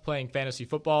just playing fantasy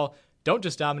football. Don't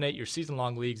just dominate your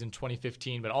season-long leagues in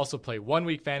 2015, but also play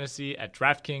one-week fantasy at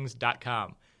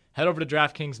DraftKings.com. Head over to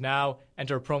DraftKings now,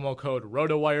 enter promo code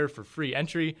ROTOWIRE for free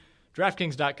entry.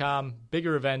 DraftKings.com,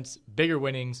 bigger events, bigger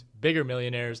winnings, bigger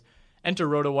millionaires. Enter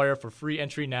RotoWire for free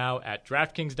entry now at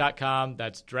DraftKings.com.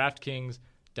 That's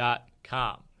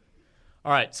DraftKings.com.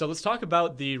 All right, so let's talk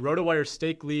about the RotoWire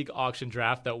Stake League auction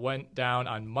draft that went down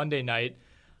on Monday night.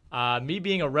 Me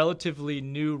being a relatively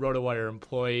new RotoWire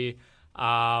employee,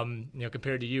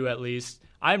 compared to you at least,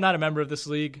 I'm not a member of this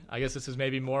league. I guess this is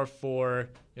maybe more for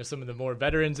some of the more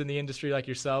veterans in the industry like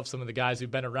yourself, some of the guys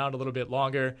who've been around a little bit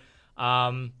longer.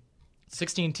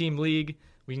 16-team league.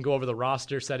 We can go over the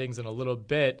roster settings in a little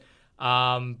bit.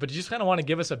 But you just kind of want to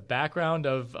give us a background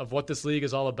of what this league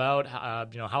is all about,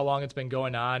 how long it's been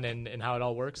going on and how it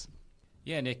all works?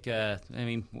 Yeah, Nick,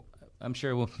 I'm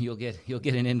sure you'll get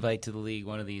an invite to the league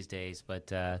one of these days.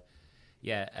 But,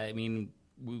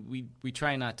 we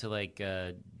try not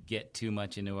to get too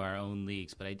much into our own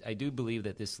leagues. But I do believe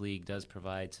that this league does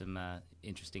provide some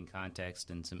interesting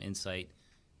context and some insight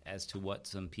as to what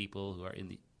some people who are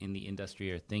in the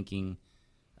industry are thinking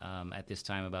at this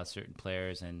time about certain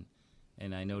players, and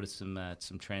I noticed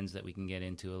some trends that we can get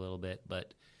into a little bit.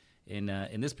 But in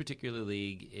this particular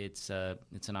league, it's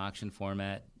an auction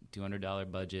format,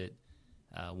 $200 budget,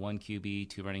 1 QB,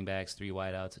 2 running backs, 3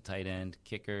 wideouts, a tight end,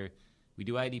 kicker. We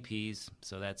do IDPs,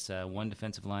 so that's 1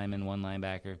 defensive lineman, 1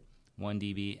 linebacker, 1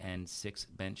 DB, and 6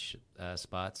 bench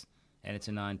spots, and it's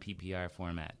a non-PPR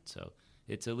format. So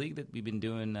it's a league that we've been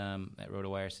doing at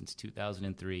RotoWire since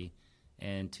 2003.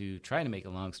 And to try to make a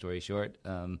long story short,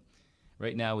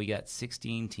 right now we got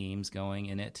 16 teams going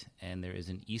in it, and there is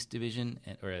an East Division,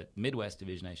 or a Midwest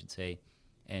Division, I should say,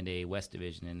 and a West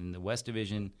Division. And in the West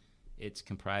Division, it's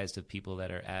comprised of people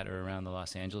that are at or around the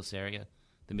Los Angeles area.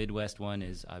 The Midwest one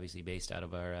is obviously based out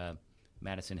of our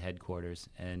Madison headquarters.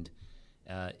 And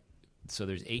so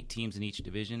there's 8 teams in each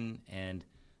division, and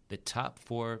the top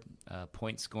 4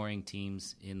 point-scoring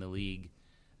teams in the league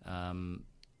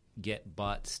get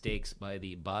bought stakes by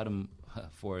the bottom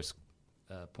 4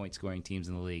 point-scoring teams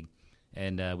in the league.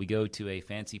 And we go to a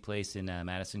fancy place in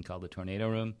Madison called the Tornado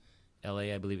Room.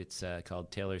 L.A., I believe it's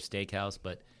called Taylor's Steakhouse.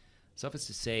 But suffice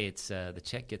to say, it's the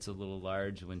check gets a little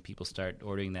large when people start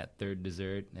ordering that third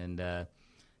dessert. And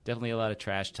definitely a lot of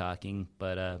trash talking.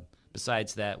 But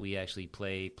besides that, we actually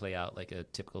play out like a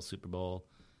typical Super Bowl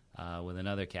with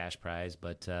another cash prize.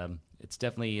 But it's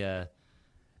definitely...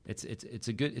 It's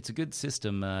a good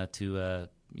system to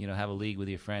have a league with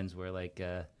your friends where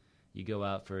you go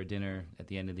out for a dinner at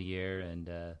the end of the year, and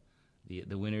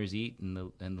the winners eat and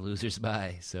the losers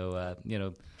buy. So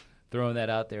throwing that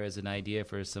out there as an idea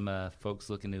for some folks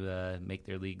looking to make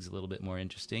their leagues a little bit more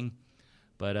interesting.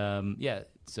 But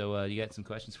so you got some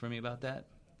questions for me about that?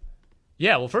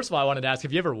 Yeah. Well, first of all, I wanted to ask: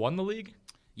 have you ever won the league?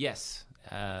 Yes,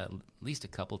 at least a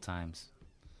couple times.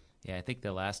 Yeah, I think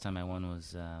the last time I won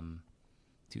was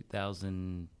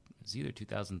 2000. It was either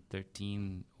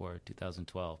 2013 or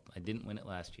 2012. I didn't win it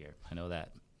last year. I know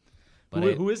that. But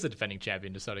who is the defending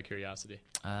champion, just out of curiosity?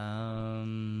 You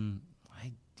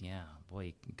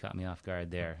caught me off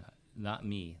guard there. Not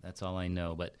me. That's all I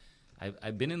know. But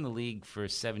I've been in the league for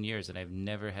 7 years, and I've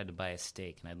never had to buy a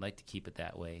steak, and I'd like to keep it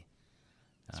that way.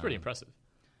 That's pretty impressive.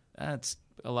 That's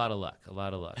a lot of luck. But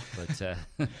all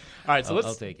right, so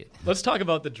I'll take it. Let's talk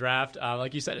about the draft.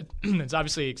 Like you said, it's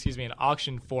obviously, an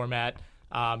auction format.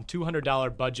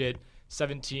 $200 budget,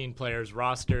 17 players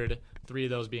rostered, 3 of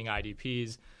those being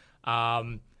IDPs.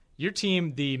 Your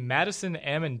team, the Madison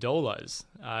Amendolas.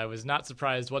 I was not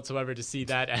surprised whatsoever to see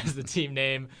that as the team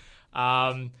name.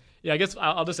 I guess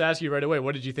I'll just ask you right away,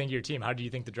 what did you think of your team? How do you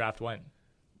think the draft went?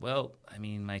 Well, I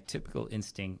mean, my typical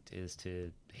instinct is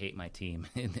to hate my team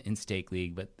in stake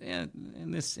league, but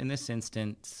in this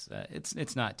instance,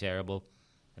 it's not terrible.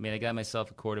 I mean, I got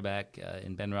myself a quarterback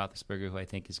in Ben Roethlisberger, who I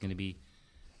think is going to be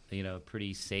a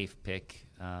pretty safe pick.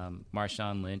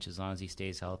 Marshawn Lynch, as long as he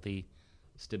stays healthy,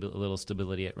 a little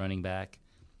stability at running back.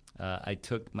 I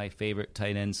took my favorite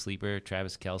tight end sleeper,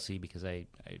 Travis Kelce, because I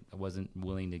wasn't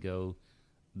willing to go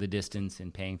the distance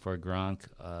in paying for Gronk.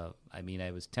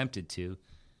 I was tempted to.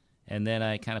 And then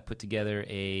I kind of put together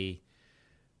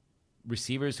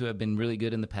receivers who have been really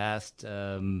good in the past,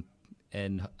 and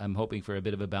I'm hoping for a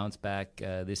bit of a bounce back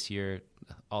this year.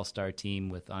 All-star team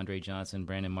with Andre Johnson,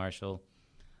 Brandon Marshall,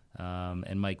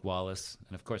 and Mike Wallace.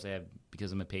 And, of course,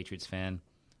 because I'm a Patriots fan,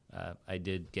 I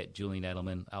did get Julian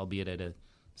Edelman, albeit at a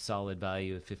solid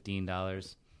value of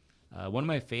 $15. One of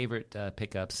my favorite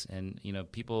pickups, and,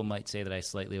 people might say that I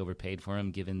slightly overpaid for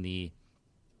him given the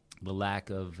lack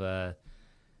of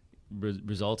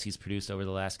results he's produced over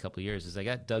the last couple of years, is I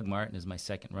got Doug Martin as my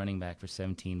second running back for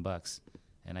 $17.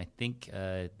 And I think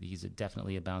he's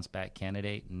definitely a bounce-back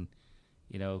candidate. And,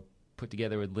 put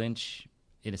together with Lynch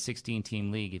in a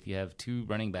 16-team league, if you have 2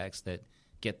 running backs that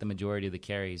get the majority of the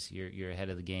carries, you're ahead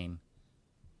of the game.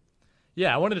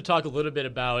 Yeah, I wanted to talk a little bit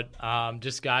about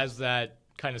just guys that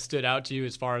kind of stood out to you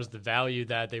as far as the value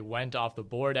that they went off the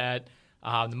board at.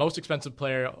 The most expensive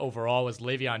player overall was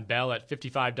Le'Veon Bell at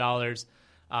 $55.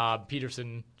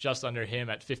 Peterson just under him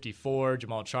at $54.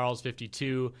 Jamal Charles,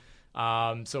 $52.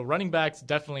 So running backs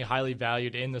definitely highly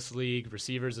valued in this league.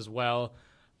 Receivers as well.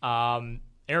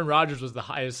 Aaron Rodgers was the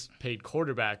highest paid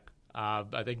quarterback.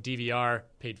 I think DVR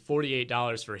paid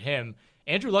 $48 for him.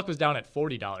 Andrew Luck was down at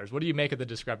 $40. What do you make of the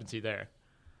discrepancy there?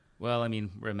 Well, I mean,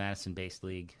 we're a Madison-based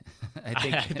league.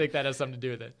 I think that has something to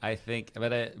do with it. I think,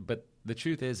 but the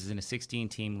truth is in a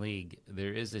 16-team league,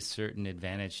 there is a certain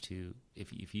advantage to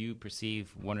if you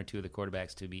perceive 1 or 2 of the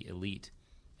quarterbacks to be elite,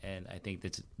 and I think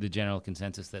that's the general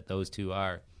consensus that those 2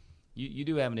 are. You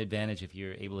do have an advantage if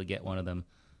you're able to get one of them,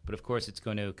 but of course it's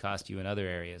going to cost you in other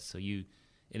areas. So in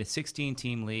a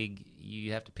 16-team league,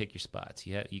 you have to pick your spots.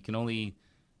 You can only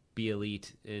be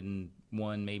elite in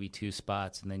 1, maybe 2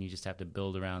 spots, and then you just have to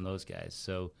build around those guys.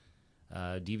 So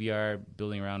DVR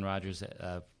building around Rodgers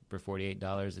for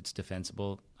 $48, it's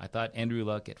defensible. I thought Andrew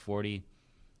Luck at $40,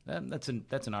 that's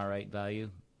an all right value.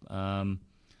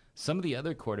 Some of the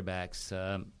other quarterbacks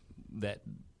that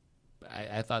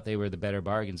I thought they were the better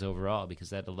bargains overall,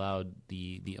 because that allowed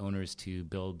the owners to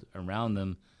build around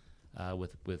them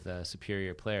with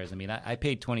superior players. I mean, I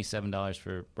paid $27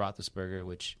 for Roethlisberger,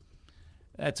 which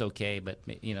that's okay, but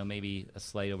maybe a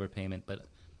slight overpayment. But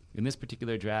in this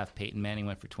particular draft, Peyton Manning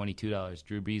went for $22,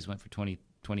 Drew Brees went for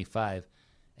 $25,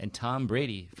 and Tom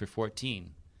Brady for $14.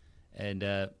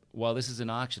 And while this is an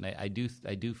auction, I do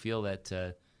feel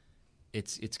that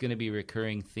it's going to be a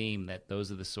recurring theme that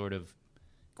those are the sort of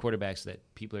quarterbacks that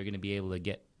people are going to be able to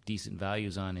get decent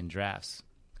values on in drafts,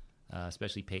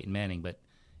 especially Peyton Manning. But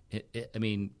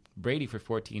Brady for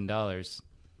 $14,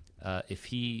 if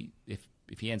he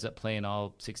ends up playing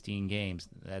all 16 games,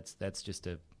 that's just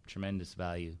a tremendous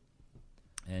value.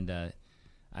 And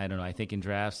I don't know. I think in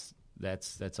drafts,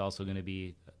 that's also going to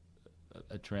be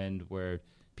a trend where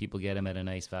people get him at a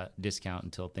nice discount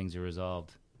until things are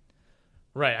resolved.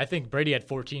 Right. I think Brady at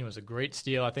 14 was a great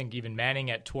steal. I think even Manning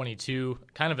at 22,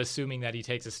 kind of assuming that he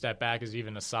takes a step back, is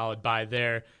even a solid buy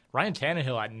there. Ryan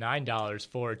Tannehill at $9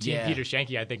 for Team Peter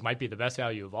Shanky, I think, might be the best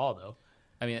value of all, though.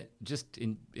 I mean, just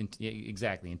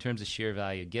exactly in terms of sheer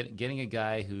value, getting a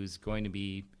guy who's going to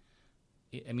be,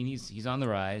 I mean, he's on the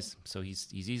rise, so he's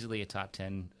easily a top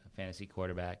 10 fantasy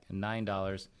quarterback. And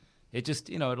 $9, it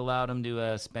just it allowed him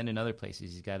to spend in other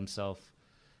places. He's got himself,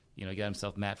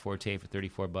 Matt Forte for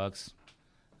 $34.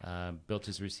 Built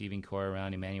his receiving core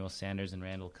around Emmanuel Sanders and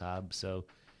Randall Cobb. So,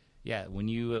 yeah, when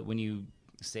you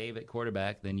save at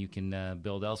quarterback, then you can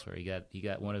build elsewhere. You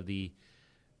got one of the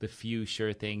few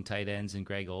sure thing tight ends in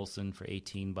Greg Olsen for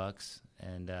 $18,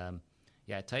 and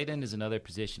tight end is another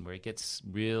position where it gets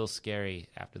real scary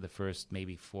after the first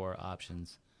maybe 4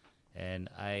 options. And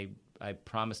I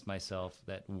promised myself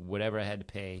that whatever I had to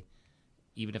pay,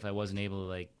 even if I wasn't able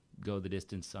to go the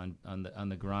distance on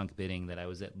the Gronk bidding, that I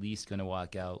was at least going to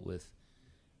walk out with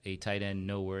a tight end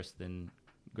no worse than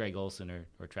Greg Olsen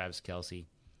or Travis Kelce.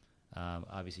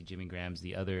 Obviously, Jimmy Graham's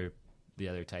the other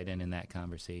tight end in that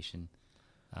conversation.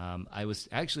 I was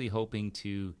actually hoping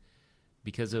to,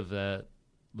 because of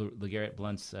LeGarrette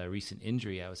Blount's recent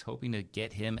injury, I was hoping to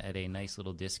get him at a nice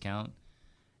little discount,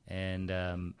 and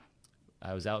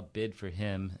I was outbid for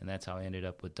him, and that's how I ended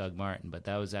up with Doug Martin. But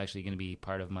that was actually going to be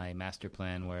part of my master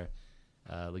plan, where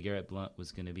LeGarrette Blount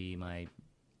was going to be my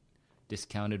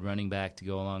discounted running back to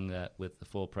go along with the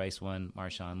full price one,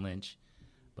 Marshawn Lynch.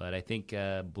 But I think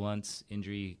Blount's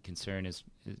injury concern it's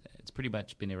pretty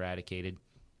much been eradicated.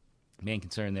 Main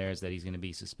concern there is that he's going to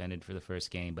be suspended for the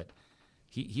first game, but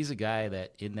he's a guy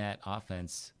that in that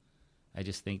offense, I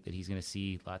just think that he's going to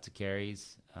see lots of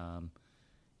carries.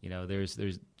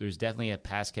 There's definitely a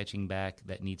pass catching back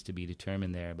that needs to be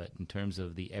determined there, but in terms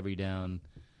of the every down,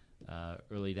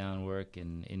 early down work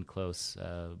and in close,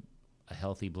 a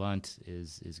healthy Blount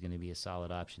is going to be a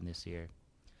solid option this year.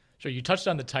 Sure, you touched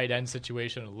on the tight end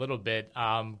situation a little bit.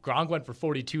 Gronk went for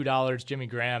 $42, Jimmy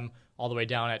Graham all the way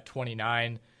down at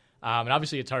 $29. And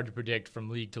obviously it's hard to predict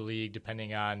from league to league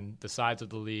depending on the size of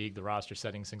the league, the roster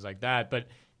settings, things like that. But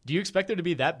do you expect there to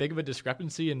be that big of a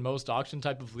discrepancy in most auction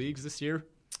type of leagues this year?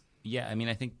 Yeah, I mean,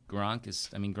 I think Gronk is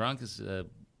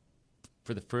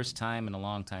for the first time in a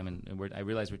long time, and I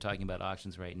realize we're talking about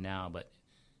auctions right now, but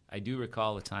I do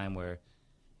recall a time where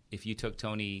if you took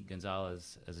Tony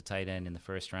Gonzalez as a tight end in the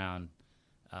first round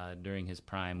during his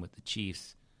prime with the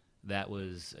Chiefs, that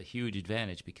was a huge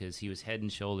advantage because he was head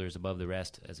and shoulders above the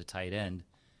rest as a tight end.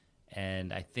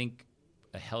 And I think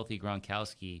a healthy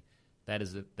Gronkowski,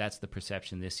 that's the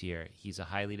perception this year. He's a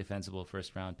highly defensible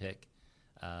first-round pick.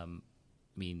 I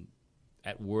mean,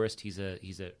 at worst, he's a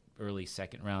early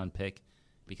second-round pick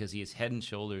because he is head and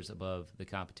shoulders above the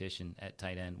competition at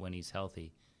tight end when he's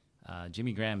healthy.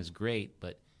 Jimmy Graham is great,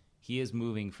 but he is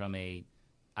moving from a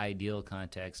ideal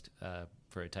context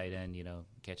for a tight end,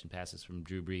 catching passes from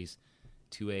Drew Brees,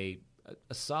 to a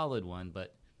solid one.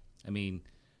 But, I mean,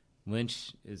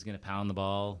 Lynch is going to pound the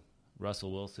ball.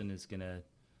 Russell Wilson is going to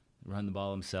run the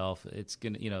ball himself. It's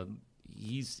going to,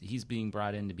 he's being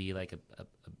brought in to be like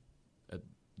a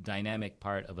dynamic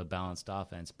part of a balanced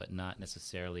offense, but not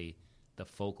necessarily the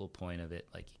focal point of it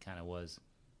like he kind of was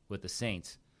with the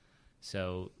Saints.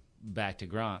 So back to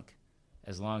Gronk,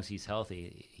 as long as he's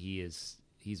healthy, he's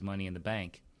money in the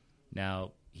bank.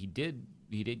 Now, he did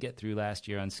get through last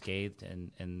year unscathed,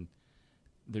 and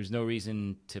there's no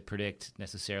reason to predict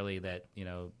necessarily that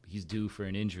he's due for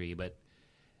an injury, but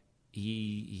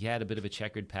he had a bit of a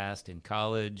checkered past in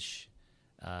college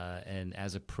and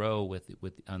as a pro with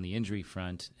on the injury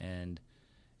front, and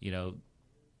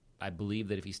I believe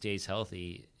that if he stays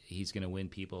healthy, he's going to win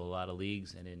people a lot of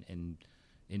leagues and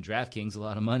in DraftKings a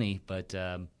lot of money, but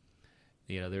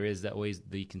there is always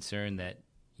the concern that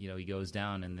he goes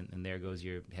down, and there goes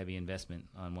your heavy investment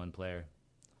on one player.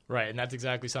 Right, and that's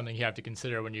exactly something you have to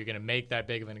consider when you're going to make that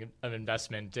big of an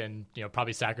investment and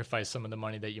probably sacrifice some of the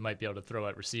money that you might be able to throw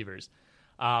at receivers.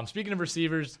 Speaking of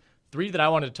receivers, 3 that I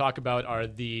wanted to talk about are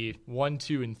the 1,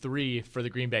 2, and 3 for the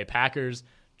Green Bay Packers.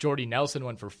 Jordy Nelson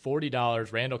went for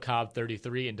 $40, Randall Cobb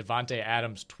 $33, and Davante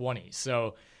Adams $20.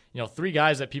 So, 3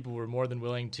 guys that people were more than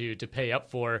willing to pay up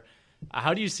for.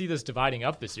 How do you see this dividing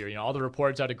up this year? All the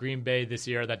reports out of Green Bay this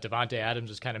year that Davante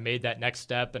Adams has kind of made that next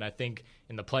step, and I think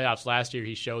in the playoffs last year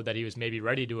he showed that he was maybe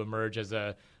ready to emerge as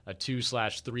a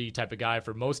 2/3 type of guy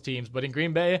for most teams. But in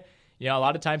Green Bay, a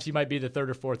lot of times he might be the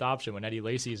 3rd or 4th option when Eddie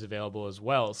Lacy is available as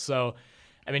well. So,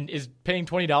 I mean, is paying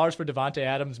 $20 for Davante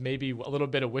Adams maybe a little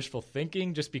bit of wishful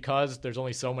thinking just because there's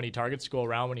only so many targets to go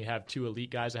around when you have 2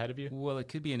 elite guys ahead of you? Well, it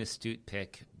could be an astute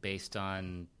pick based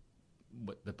on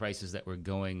what the prices that were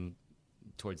going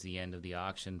towards the end of the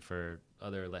auction for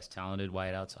other less talented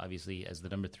wideouts. Obviously, as the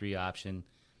number 3 option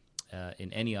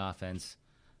in any offense,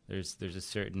 there's a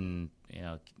certain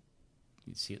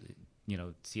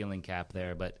ceiling cap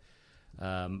there. But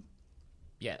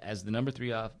yeah, as the number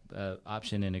 3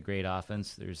 option in a great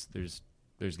offense, there's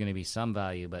going to be some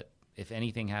value. But if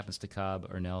anything happens to Cobb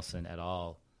or Nelson at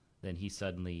all, then he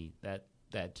suddenly that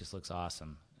just looks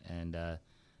awesome. And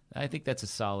I think that's a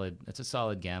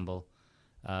solid gamble.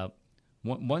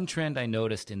 One trend I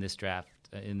noticed in this draft,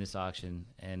 in this auction,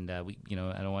 and I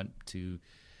don't want to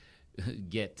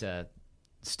get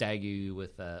stagger you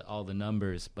with all the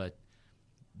numbers, but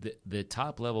the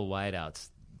top level wideouts,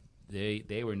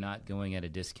 they were not going at a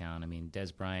discount. I mean,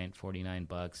 Dez Bryant,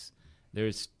 $49. There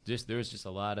was just a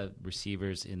lot of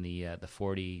receivers in the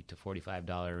 $40 to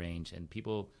 $45 range, and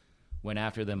people went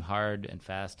after them hard and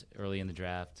fast early in the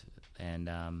draft. And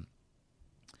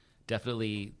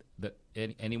definitely,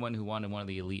 anyone who wanted one of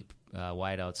the elite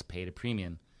wideouts paid a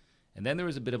premium. And then there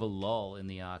was a bit of a lull in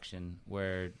the auction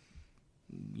where,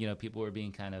 people were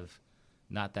being kind of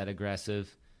not that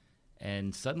aggressive.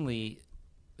 And suddenly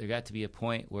there got to be a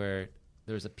point where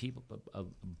there was a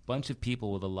bunch of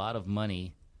people with a lot of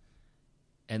money,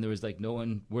 and there was like no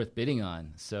one worth bidding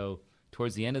on. So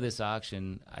towards the end of this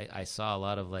auction, I saw a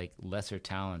lot of like lesser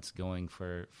talents going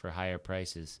for higher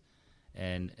prices.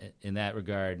 And in that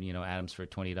regard, Adams for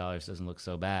 $20 doesn't look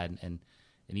so bad. And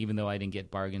even though I didn't get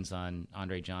bargains on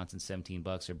Andre Johnson,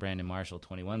 $17, or Brandon Marshall,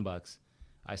 $21,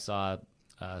 I saw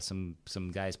some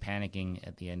guys panicking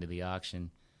at the end of the auction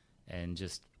and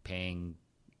just paying,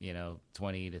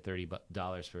 $20 to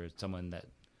 $30 for someone that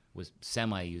was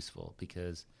semi-useful,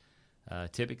 because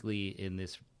typically in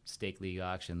this stake league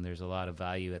auction, there's a lot of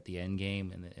value at the end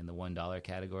game in the $1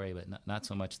 category, but not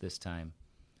so much this time.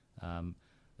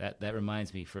 That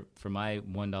reminds me, for my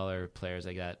 $1 players,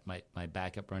 I got my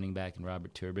backup running back in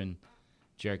Robert Turbin,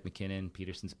 Jerick McKinnon,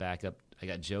 Peterson's backup. I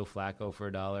got Joe Flacco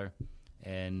for $1,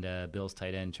 and Bills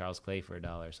tight end Charles Clay for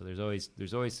 $1. So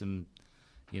there's always some,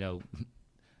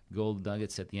 gold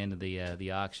nuggets at the end of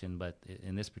the auction. But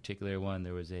in this particular one,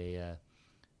 there was a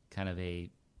kind of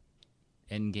a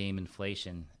end game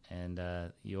inflation, and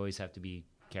you always have to be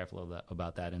careful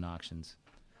about that in auctions.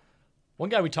 One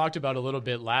guy we talked about a little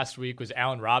bit last week was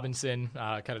Allen Robinson.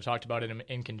 Kind of talked about it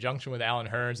in conjunction with Allen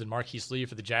Hurns and Marquise Lee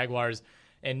for the Jaguars.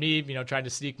 And me, trying to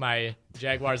sneak my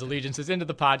Jaguars allegiances into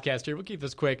the podcast here. We'll keep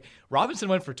this quick. Robinson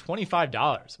went for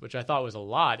 $25, which I thought was a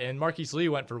lot, and Marquise Lee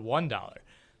went for $1.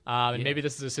 And maybe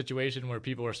this is a situation where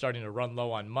people are starting to run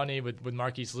low on money with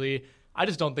Marquise Lee. I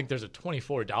just don't think there's a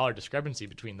 $24 discrepancy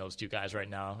between those two guys right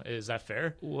now. Is that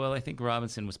fair? Well, I think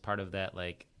Robinson was part of that,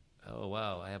 like, oh,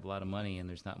 wow, I have a lot of money and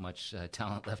there's not much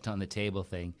talent left on the table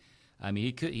thing. I mean,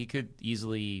 he could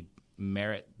easily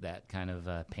merit that kind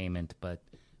of payment, but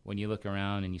when you look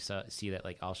around and you see that,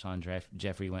 like, Alshon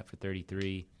Jeffrey went for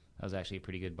 $33, that was actually a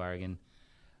pretty good bargain.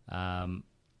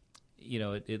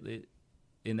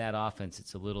 In that offense,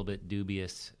 it's a little bit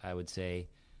dubious, I would say.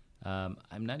 I'm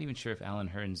not even sure if Allen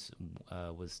Hurns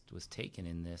was taken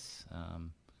in this. I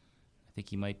think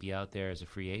he might be out there as a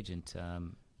free agent.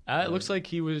 It looks like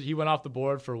he went off the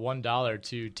board for $1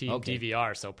 to Team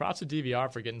DVR. So props to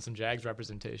DVR for getting some Jags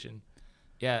representation.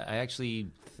 Yeah, I actually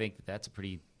think that's a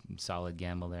pretty solid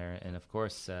gamble there. And of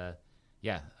course,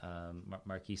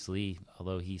 Marquise Lee,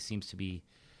 although he seems to be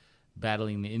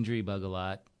battling the injury bug a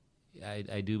lot,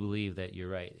 I do believe that you're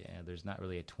right. There's not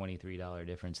really a $23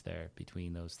 difference there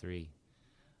between those three.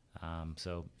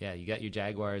 You got your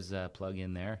Jaguars plug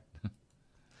in there.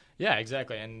 Yeah,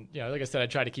 exactly. And, like I said, I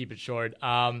try to keep it short.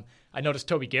 I noticed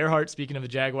Toby Gerhart, speaking of the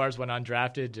Jaguars, went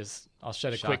undrafted. I'll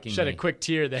shed a quick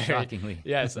tear there. Shockingly.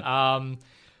 Yes.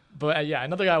 But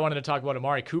another guy I wanted to talk about,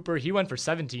 Amari Cooper. He went for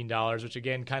 $17, which,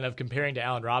 again, kind of comparing to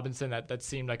Allen Robinson, that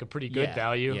seemed like a pretty good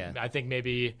value. Yeah. I think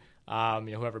maybe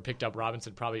whoever picked up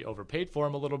Robinson probably overpaid for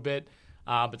him a little bit.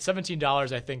 But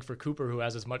 $17, I think, for Cooper, who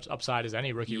has as much upside as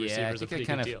any rookie receiver, is a pretty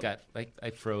good deal. I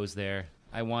froze there.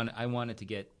 I wanted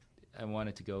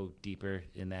to go deeper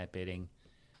in that bidding,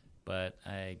 but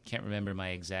I can't remember my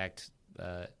exact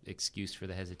excuse for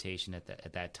the hesitation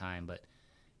at that time. But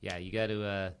yeah, you got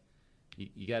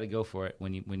to go for it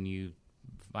when you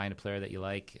find a player that you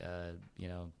like.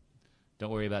 Don't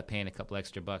worry about paying a couple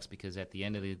extra bucks, because at the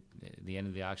end of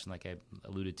the auction, like I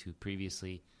alluded to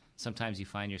previously, sometimes you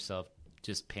find yourself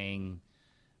just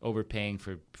overpaying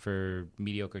for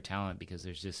mediocre talent because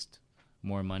there's just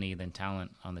more money than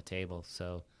talent on the table.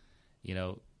 So,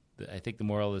 I think the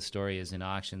moral of the story is in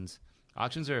auctions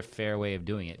are a fair way of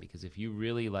doing it, because if you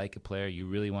really like a player, you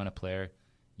really want a player,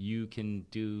 you can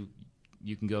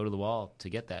go to the wall to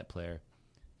get that player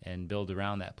and build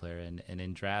around that player. And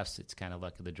in drafts, it's kind of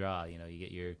luck of the draw. You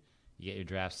get your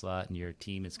draft slot, and your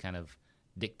team is kind of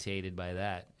dictated by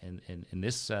that. And in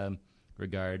this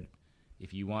regard,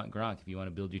 if you want Gronk, if you want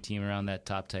to build your team around that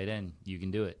top tight end, you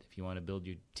can do it. If you want to build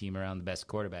your team around the best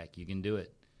quarterback, you can do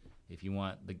it. If you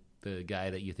want the guy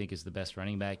that you think is the best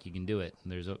running back, you can do it.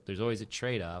 And there's always a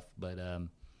trade-off, but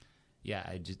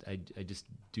I just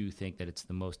do think that it's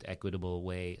the most equitable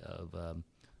way of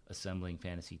assembling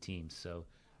fantasy teams. So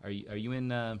are you in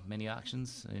many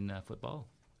auctions in football?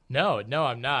 No,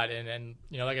 I'm not. And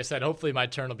like I said, hopefully my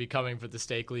turn will be coming for the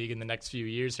Stake League in the next few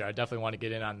years here. I definitely want to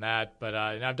get in on that. But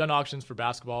and I've done auctions for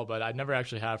basketball, but I've never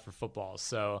actually had for football.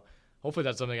 So hopefully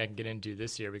that's something I can get into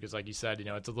this year because, like you said,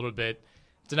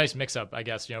 it's a nice mix-up, I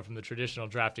guess, from the traditional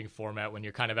drafting format when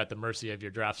you're kind of at the mercy of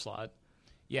your draft slot.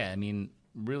 Yeah, I mean,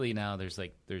 really now there's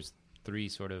three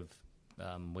sort of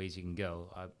ways you can go.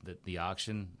 The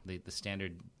auction, the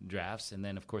standard drafts, and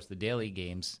then, of course, the daily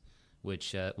games,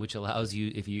 which allows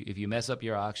you, if you mess up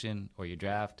your auction or your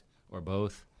draft or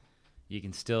both, you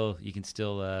can still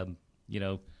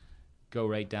go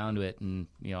right down to it and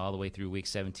all the way through week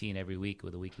 17 every week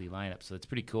with a weekly lineup. So it's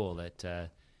pretty cool that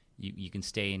you can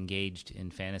stay engaged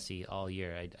in fantasy all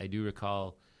year. I do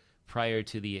recall prior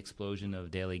to the explosion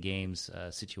of daily games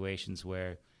situations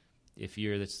where if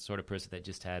you're the sort of person that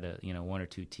just had one or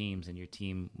two teams and your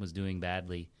team was doing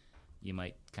badly, you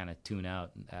might kind of tune out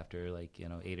after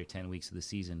 8 or 10 weeks of the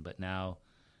season. But now,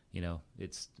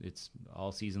 it's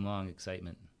all season long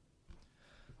excitement.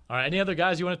 All right. Any other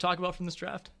guys you want to talk about from this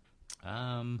draft?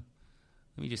 Let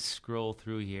me just scroll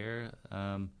through here.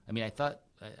 I thought,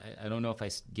 I don't know if I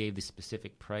gave the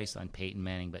specific price on Peyton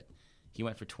Manning, but he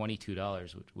went for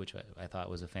 $22, which I thought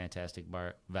was a fantastic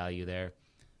value there.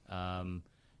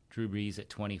 Drew Brees at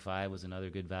 25 was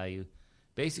another good value.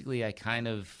 Basically, I got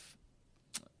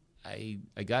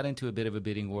into a bit of a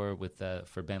bidding war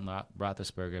for Ben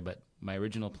Roethlisberger, but my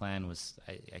original plan was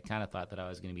I kind of thought that I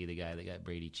was going to be the guy that got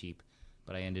Brady cheap,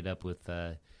 but I ended up with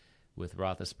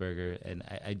Roethlisberger, and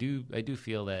I do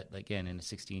feel that, again, in a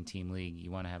 16-team league,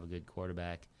 you want to have a good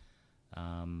quarterback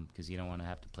because you don't want to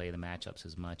have to play the matchups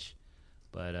as much.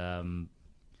 But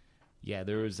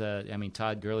there was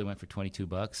Todd Gurley went for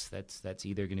 $22. That's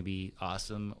either going to be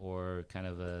awesome or kind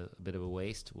of a bit of a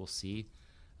waste. We'll see.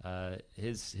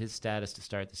 His status to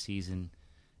start the season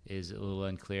is a little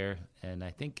unclear, and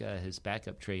I think his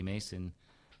backup Trey Mason,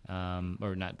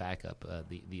 or not backup,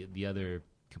 the other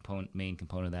main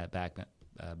component of that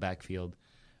backfield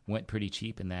went pretty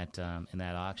cheap in that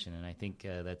auction, and I think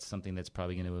that's something that's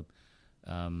probably going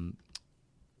to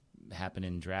happen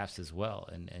in drafts as well.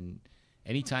 And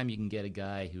anytime you can get a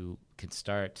guy who can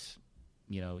start,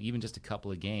 even just a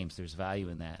couple of games, there's value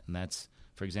in that. And that's,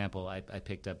 for example, I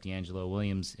picked up D'Angelo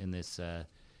Williams in this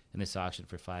auction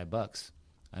for $5.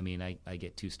 I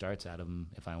get 2 starts out of him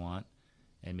if I want,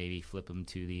 and maybe flip him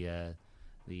to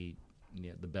the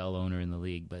Bell owner in the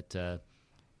league. But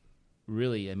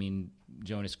really,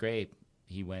 Jonas Gray,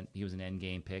 he was an end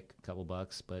game pick, a couple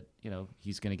bucks, but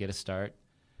he's going to get a start.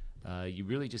 You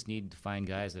really just need to find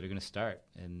guys that are going to start,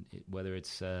 and whether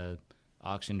it's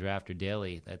auction, draft, or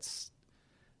daily,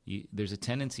 there's a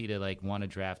tendency to want to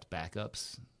draft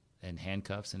backups and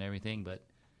handcuffs and everything, but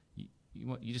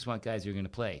you just want guys who are going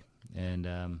to play,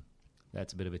 and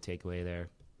that's a bit of a takeaway there.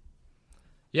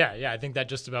 Yeah, I think that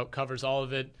just about covers all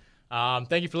of it.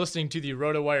 Thank you for listening to the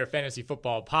RotoWire Fantasy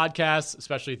Football Podcast.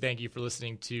 Especially thank you for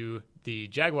listening to the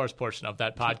Jaguars portion of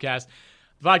that podcast.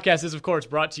 The podcast is, of course,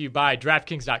 brought to you by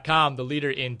DraftKings.com, the leader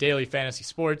in daily fantasy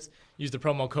sports. Use the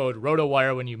promo code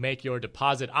RotoWire when you make your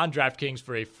deposit on DraftKings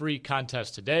for a free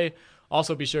contest today.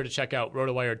 Also, be sure to check out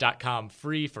RotoWire.com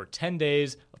free for 10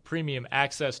 days of premium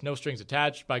access, no strings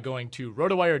attached, by going to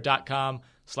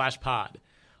RotoWire.com/pod.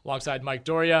 Alongside Mike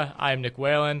Doria, I am Nick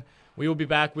Whalen. We will be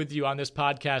back with you on this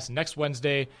podcast next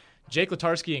Wednesday. Jake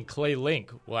Latarski and Clay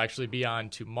Link will actually be on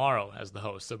tomorrow as the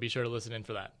host, so be sure to listen in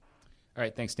for that. All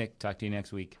right, thanks, Nick. Talk to you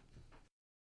next week.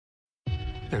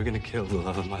 They're gonna kill the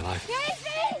love of my life.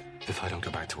 Casey! If I don't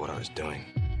go back to what I was doing.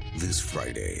 This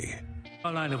Friday.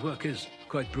 Our line of work is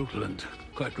quite brutal and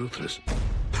quite ruthless.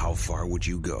 How far would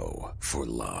you go for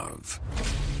love?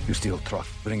 You steal truck,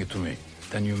 bring it to me.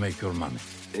 Then you make your money.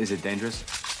 Is it dangerous?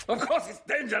 Of course it's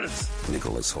dangerous!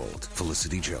 Nicholas Hoult,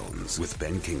 Felicity Jones, with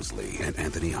Ben Kingsley and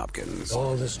Anthony Hopkins.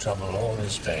 All this trouble, all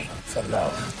this pain, for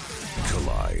love.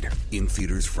 Collide. In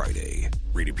theaters Friday.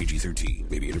 Rated PG-13.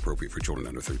 May be inappropriate for children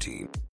under 13.